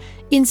Chiron.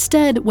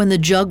 Instead, when the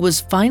jug was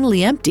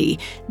finally empty,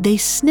 they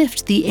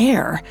sniffed the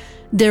air.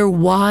 Their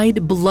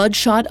wide,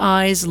 bloodshot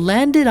eyes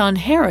landed on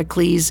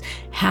Heracles'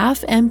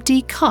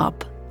 half-empty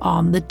cup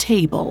on the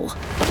table.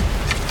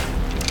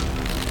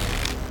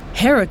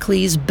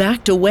 Heracles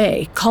backed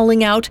away,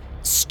 calling out,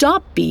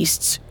 "Stop,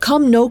 beasts!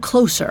 Come no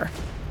closer!"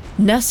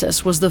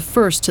 Nessus was the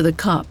first to the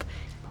cup.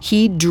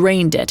 He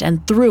drained it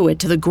and threw it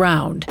to the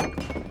ground.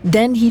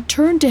 Then he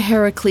turned to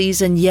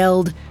Heracles and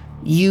yelled,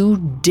 "You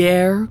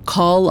dare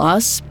call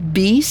us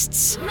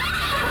beasts?"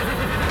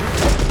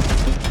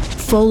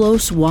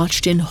 Pholos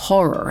watched in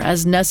horror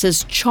as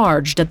Nessus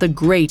charged at the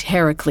great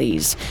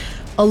Heracles.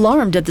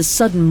 Alarmed at the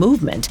sudden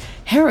movement,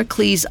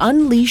 Heracles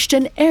unleashed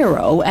an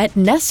arrow at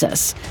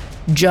Nessus,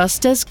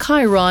 just as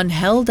Chiron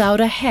held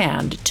out a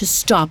hand to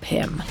stop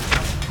him.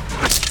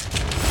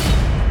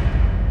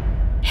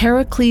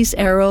 Heracles'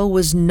 arrow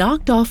was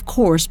knocked off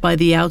course by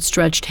the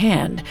outstretched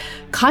hand.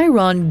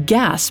 Chiron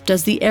gasped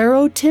as the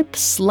arrow tip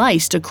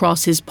sliced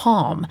across his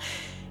palm.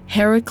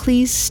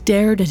 Heracles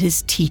stared at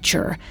his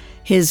teacher.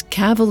 His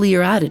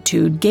cavalier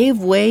attitude gave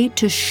way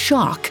to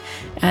shock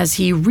as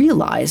he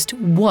realized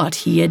what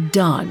he had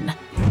done.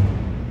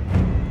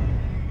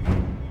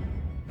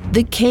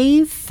 The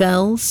cave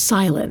fell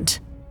silent.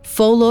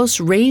 Pholos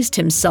raised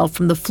himself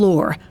from the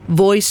floor,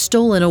 voice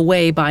stolen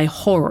away by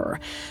horror.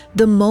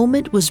 The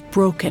moment was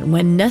broken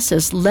when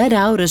Nessus let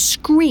out a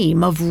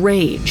scream of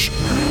rage.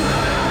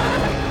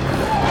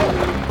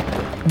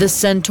 The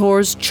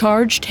centaurs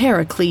charged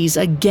Heracles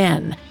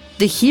again.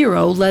 The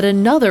hero let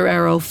another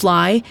arrow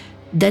fly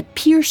that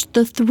pierced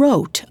the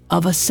throat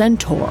of a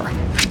centaur.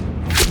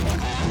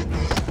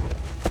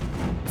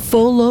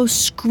 Pholos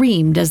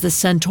screamed as the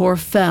centaur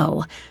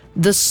fell.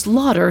 The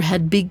slaughter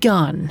had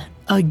begun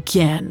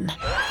again.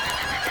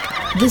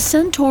 The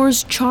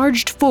centaurs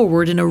charged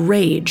forward in a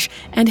rage,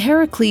 and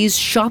Heracles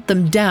shot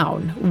them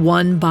down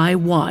one by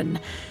one.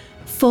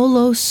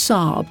 Pholos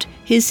sobbed,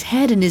 his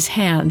head in his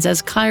hands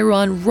as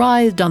Chiron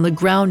writhed on the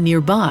ground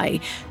nearby,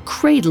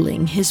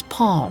 cradling his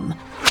palm.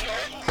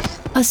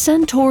 A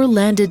centaur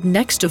landed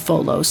next to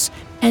Pholos,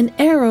 an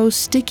arrow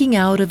sticking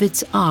out of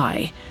its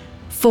eye.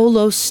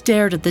 Pholos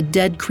stared at the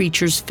dead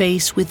creature's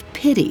face with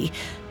pity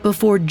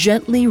before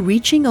gently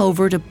reaching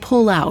over to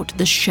pull out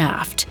the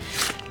shaft.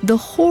 The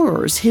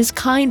horrors his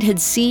kind had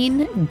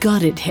seen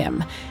gutted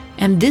him,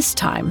 and this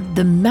time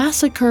the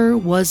massacre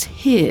was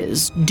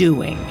his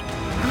doing.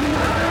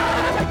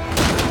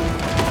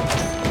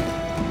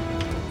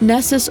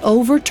 Nessus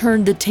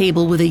overturned the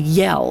table with a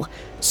yell.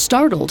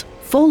 Startled,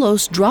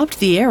 Pholos dropped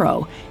the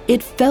arrow.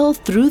 It fell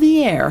through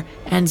the air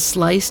and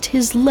sliced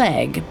his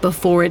leg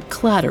before it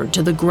clattered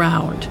to the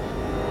ground.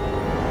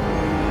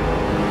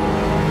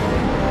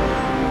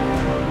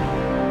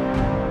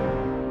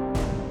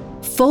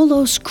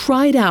 Pholos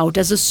cried out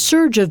as a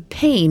surge of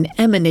pain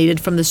emanated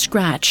from the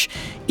scratch.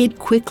 It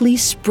quickly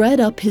spread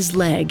up his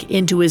leg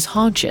into his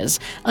haunches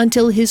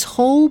until his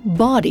whole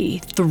body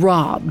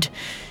throbbed.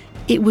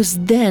 It was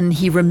then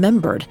he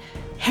remembered.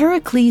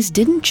 Heracles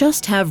didn't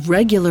just have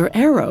regular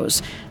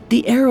arrows.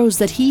 The arrows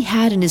that he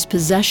had in his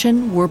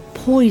possession were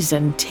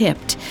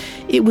poison-tipped.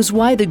 It was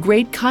why the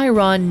great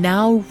Chiron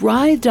now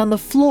writhed on the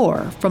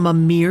floor from a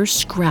mere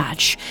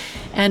scratch,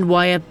 and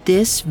why at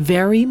this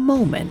very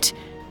moment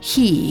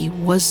he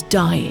was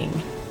dying.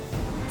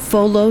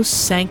 Pholos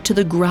sank to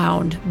the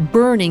ground,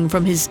 burning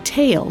from his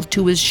tail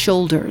to his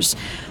shoulders.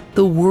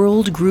 The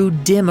world grew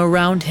dim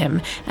around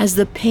him as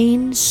the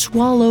pain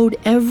swallowed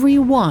every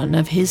one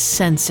of his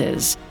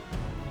senses.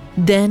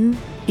 Then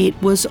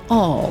it was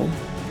all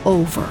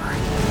over.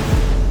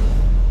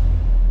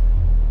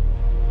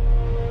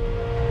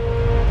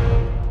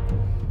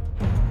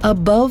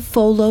 Above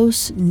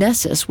Pholos,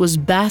 Nessus was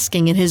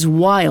basking in his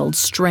wild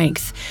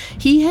strength.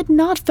 He had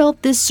not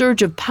felt this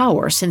surge of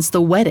power since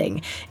the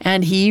wedding,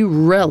 and he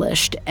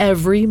relished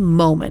every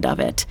moment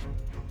of it.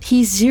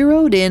 He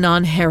zeroed in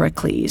on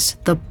Heracles,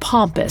 the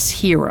pompous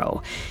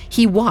hero.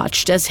 He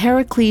watched as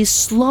Heracles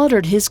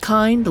slaughtered his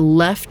kind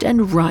left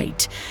and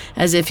right,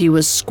 as if he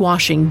was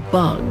squashing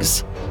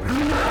bugs.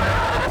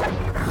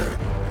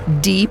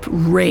 Deep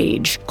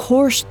rage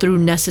coursed through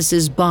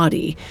Nessus's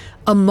body.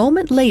 A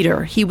moment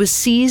later, he was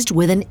seized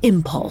with an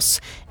impulse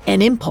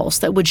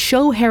that would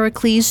show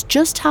Heracles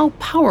just how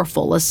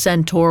powerful a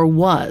centaur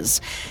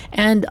was.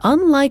 And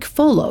unlike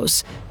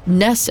Pholos,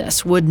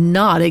 Nessus would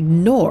not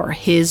ignore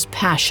his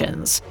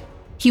passions.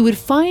 He would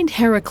find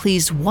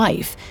Heracles'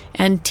 wife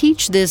and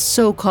teach this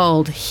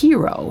so-called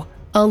hero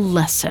a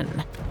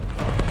lesson.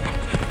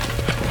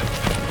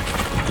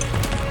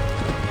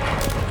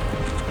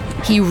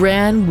 He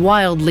ran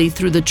wildly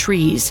through the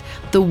trees.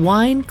 The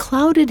wine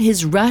clouded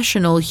his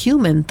rational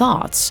human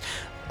thoughts.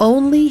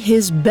 Only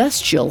his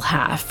bestial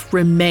half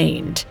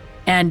remained,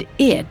 and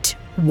it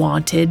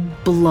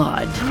wanted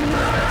blood.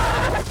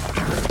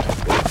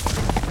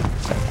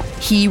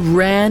 He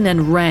ran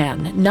and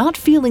ran, not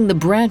feeling the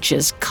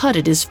branches cut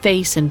at his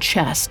face and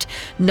chest,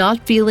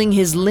 not feeling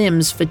his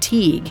limbs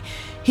fatigue.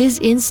 His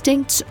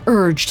instincts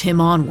urged him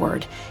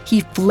onward.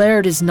 He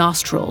flared his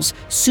nostrils,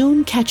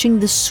 soon catching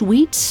the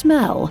sweet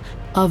smell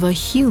of a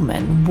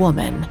human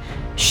woman.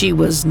 She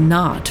was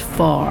not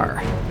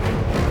far.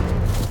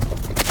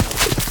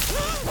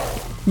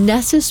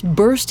 Nessus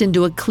burst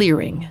into a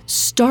clearing,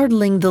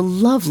 startling the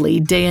lovely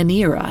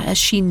Deianira as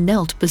she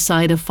knelt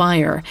beside a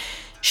fire.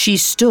 She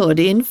stood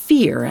in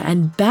fear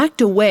and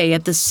backed away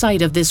at the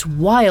sight of this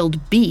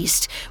wild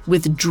beast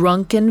with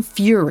drunken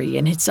fury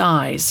in its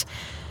eyes.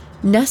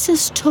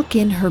 Nessus took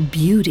in her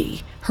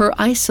beauty, her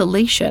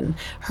isolation,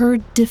 her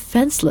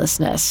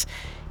defenselessness.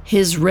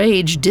 His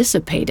rage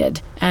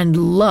dissipated,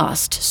 and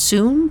lust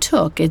soon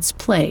took its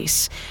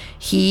place.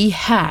 He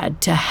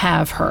had to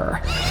have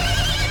her.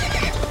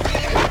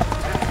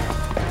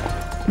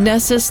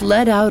 Nessus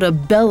let out a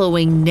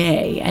bellowing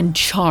neigh and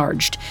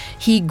charged.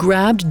 He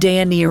grabbed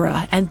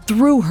Deianira and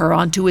threw her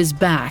onto his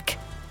back.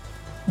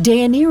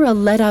 Deianira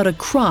let out a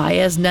cry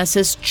as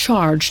Nessus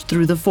charged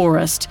through the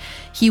forest.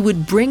 He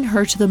would bring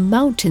her to the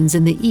mountains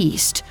in the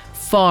east,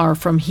 far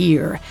from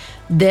here.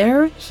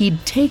 There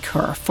he'd take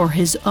her for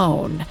his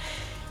own.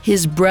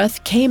 His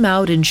breath came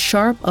out in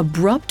sharp,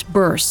 abrupt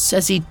bursts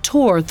as he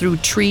tore through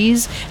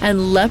trees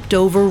and leapt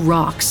over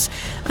rocks,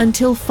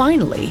 until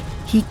finally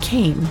he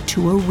came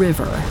to a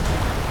river.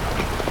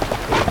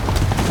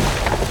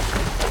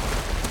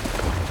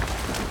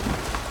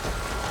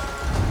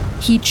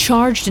 He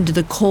charged into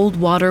the cold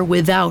water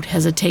without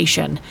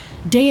hesitation.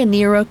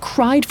 Deianira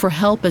cried for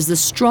help as the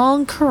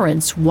strong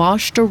currents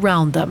washed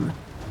around them.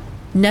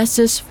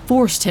 Nessus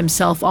forced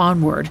himself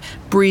onward,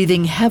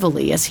 breathing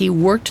heavily as he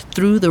worked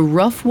through the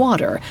rough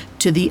water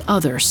to the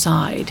other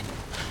side.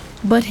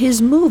 But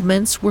his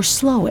movements were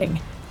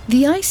slowing.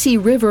 The icy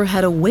river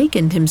had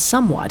awakened him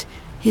somewhat.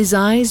 His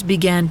eyes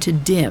began to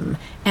dim,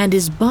 and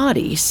his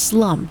body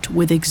slumped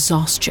with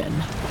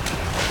exhaustion.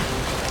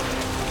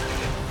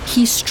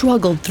 He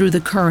struggled through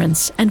the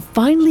currents and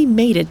finally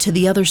made it to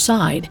the other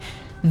side.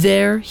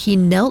 There he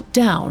knelt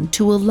down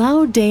to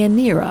allow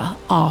Deianira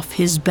off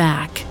his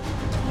back.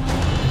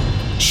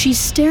 She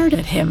stared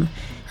at him,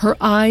 her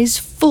eyes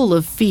full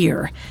of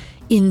fear.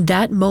 In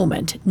that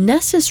moment,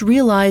 Nessus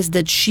realized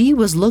that she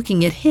was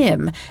looking at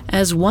him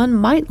as one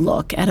might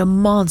look at a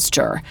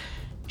monster.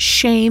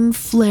 Shame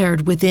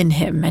flared within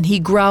him, and he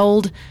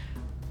growled,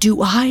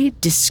 "Do I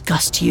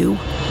disgust you?"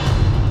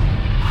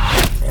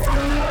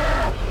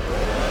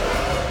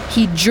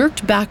 He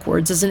jerked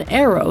backwards as an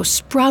arrow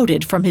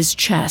sprouted from his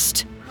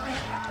chest.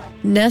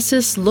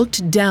 Nessus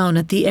looked down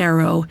at the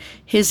arrow,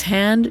 his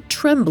hand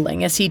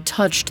trembling as he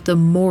touched the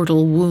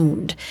mortal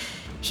wound.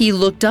 He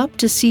looked up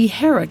to see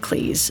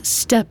Heracles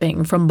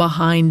stepping from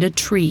behind a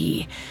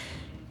tree.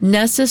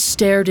 Nessus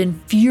stared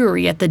in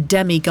fury at the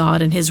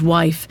demigod and his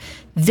wife.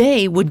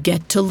 They would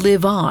get to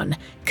live on,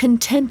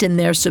 content in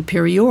their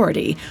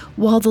superiority,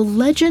 while the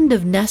legend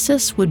of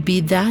Nessus would be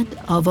that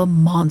of a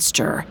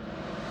monster.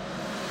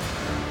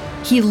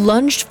 He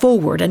lunged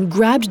forward and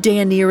grabbed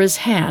Deianira's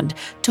hand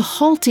to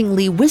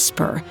haltingly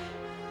whisper,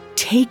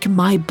 "Take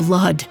my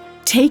blood,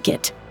 take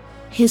it."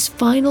 His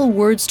final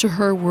words to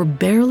her were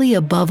barely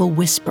above a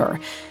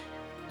whisper.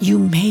 "You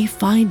may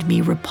find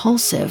me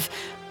repulsive,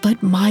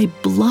 but my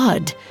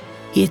blood,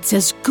 it's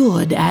as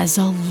good as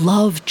a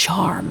love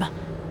charm."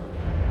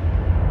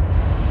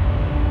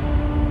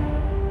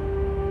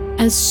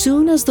 As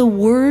soon as the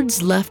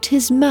words left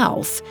his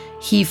mouth,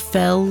 he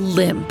fell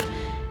limp.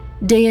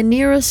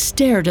 Deianira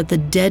stared at the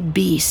dead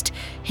beast,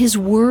 his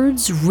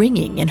words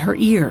ringing in her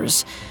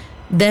ears.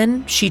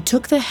 Then she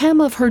took the hem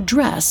of her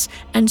dress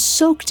and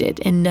soaked it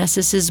in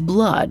Nessus's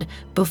blood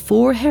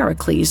before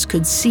Heracles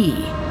could see.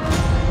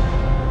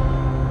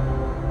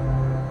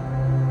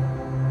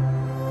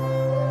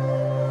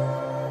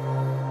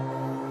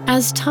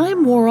 As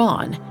time wore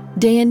on,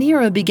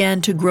 Deianira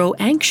began to grow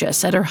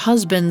anxious at her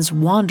husband's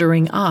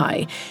wandering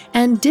eye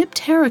and dipped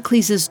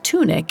Heracles'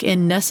 tunic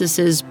in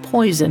Nessus's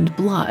poisoned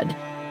blood.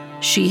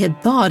 She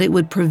had thought it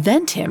would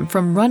prevent him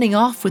from running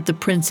off with the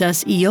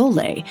Princess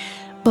Iole,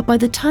 But by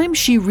the time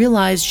she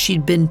realized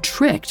she'd been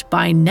tricked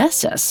by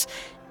Nessus,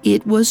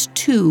 it was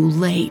too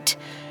late.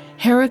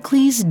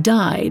 Heracles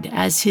died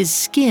as his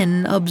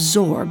skin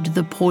absorbed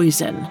the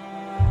poison.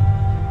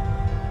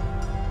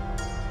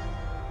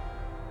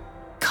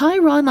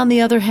 Chiron, on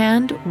the other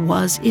hand,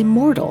 was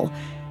immortal.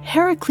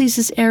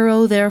 Heracles'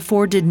 arrow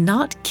therefore did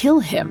not kill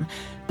him,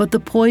 but the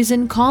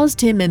poison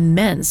caused him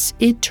immense,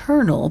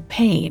 eternal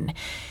pain.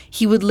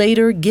 He would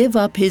later give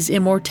up his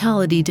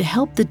immortality to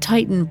help the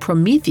Titan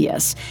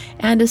Prometheus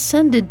and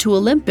ascended to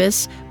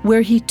Olympus,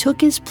 where he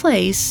took his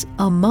place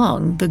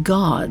among the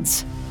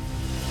gods.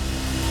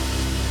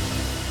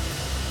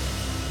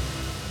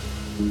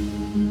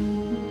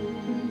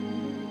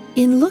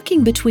 In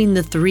looking between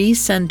the three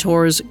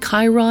centaurs,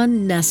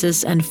 Chiron,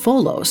 Nessus, and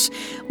Pholos,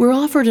 we're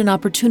offered an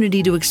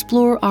opportunity to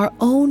explore our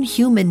own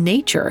human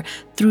nature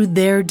through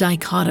their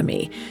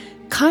dichotomy.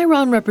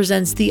 Chiron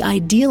represents the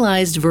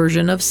idealized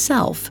version of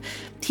self.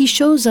 He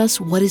shows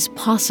us what is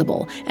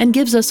possible and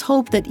gives us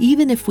hope that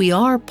even if we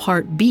are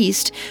part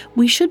beast,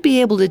 we should be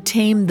able to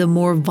tame the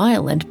more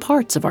violent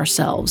parts of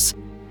ourselves.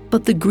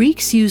 But the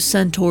Greeks used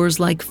centaurs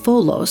like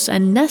Pholos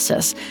and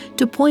Nessus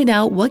to point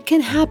out what can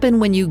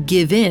happen when you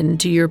give in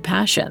to your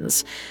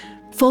passions.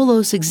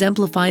 Pholos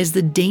exemplifies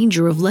the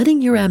danger of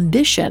letting your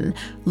ambition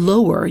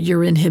lower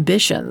your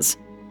inhibitions.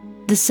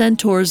 The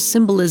centaur's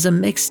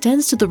symbolism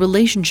extends to the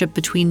relationship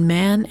between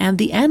man and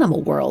the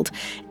animal world,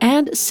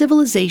 and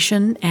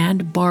civilization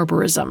and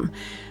barbarism.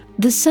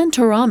 The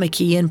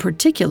Centauromachy in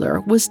particular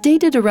was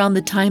dated around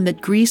the time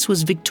that Greece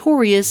was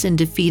victorious in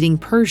defeating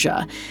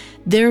Persia.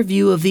 Their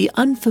view of the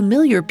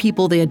unfamiliar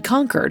people they had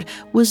conquered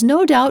was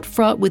no doubt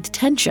fraught with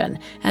tension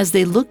as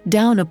they looked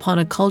down upon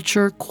a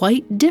culture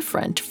quite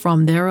different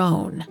from their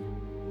own.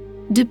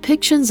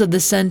 Depictions of the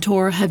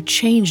centaur have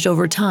changed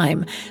over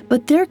time,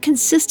 but their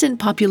consistent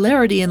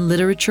popularity in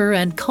literature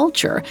and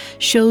culture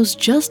shows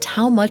just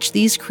how much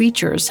these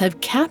creatures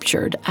have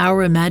captured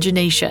our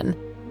imagination.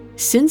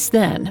 Since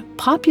then,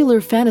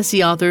 popular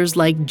fantasy authors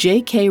like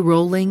J.K.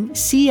 Rowling,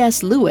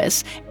 C.S.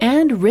 Lewis,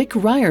 and Rick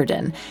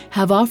Riordan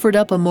have offered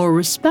up a more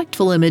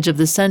respectful image of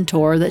the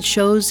centaur that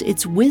shows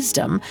its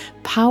wisdom,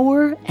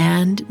 power,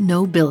 and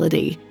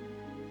nobility.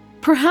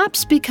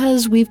 Perhaps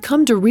because we've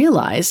come to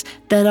realize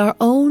that our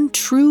own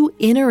true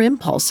inner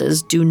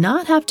impulses do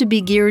not have to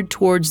be geared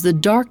towards the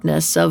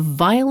darkness of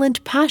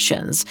violent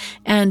passions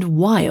and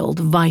wild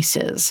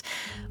vices.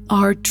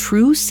 Our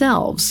true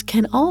selves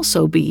can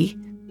also be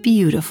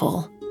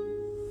beautiful.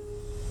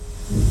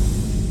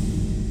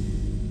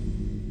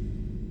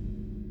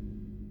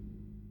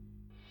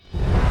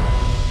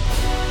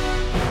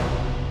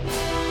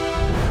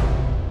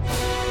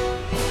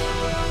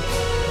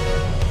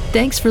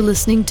 Thanks for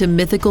listening to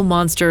Mythical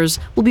Monsters.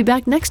 We'll be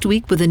back next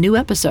week with a new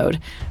episode.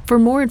 For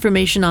more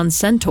information on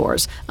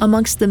centaurs,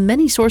 amongst the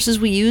many sources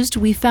we used,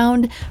 we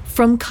found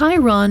From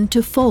Chiron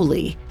to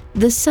Foley,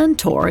 The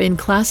Centaur in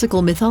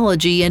Classical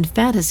Mythology and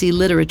Fantasy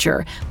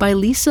Literature by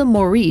Lisa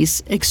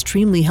Maurice,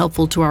 extremely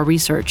helpful to our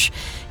research.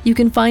 You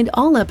can find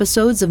all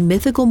episodes of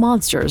Mythical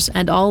Monsters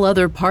and all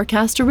other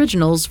Parcast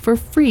originals for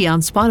free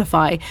on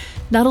Spotify.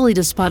 Not only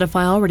does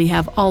Spotify already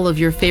have all of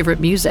your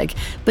favorite music,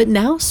 but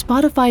now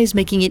Spotify is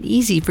making it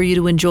easy for you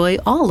to enjoy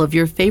all of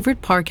your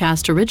favorite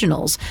Parcast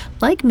originals,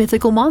 like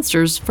Mythical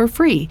Monsters, for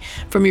free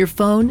from your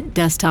phone,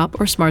 desktop,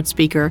 or smart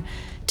speaker.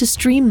 To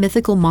stream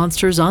Mythical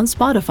Monsters on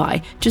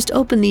Spotify, just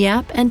open the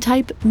app and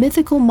type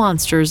Mythical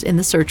Monsters in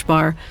the search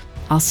bar.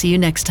 I'll see you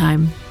next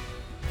time.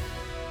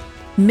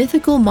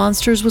 Mythical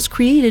Monsters was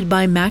created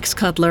by Max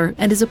Cutler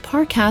and is a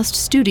Parcast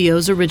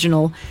Studios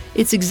original.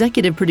 It's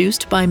executive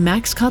produced by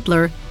Max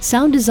Cutler,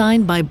 sound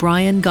designed by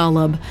Brian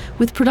Golub,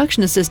 with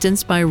production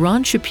assistance by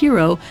Ron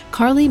Shapiro,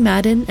 Carly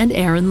Madden, and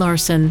Aaron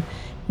Larson.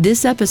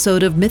 This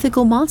episode of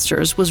Mythical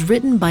Monsters was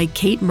written by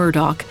Kate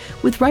Murdoch,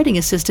 with writing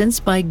assistance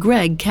by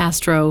Greg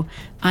Castro.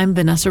 I'm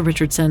Vanessa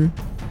Richardson.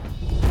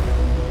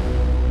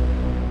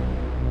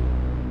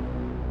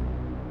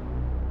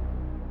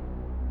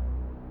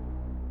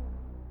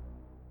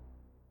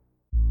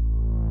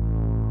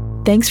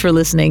 Thanks for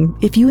listening.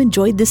 If you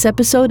enjoyed this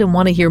episode and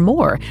want to hear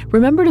more,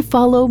 remember to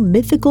follow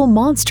Mythical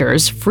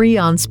Monsters free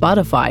on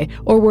Spotify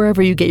or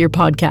wherever you get your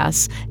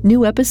podcasts.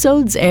 New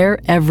episodes air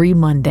every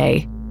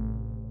Monday.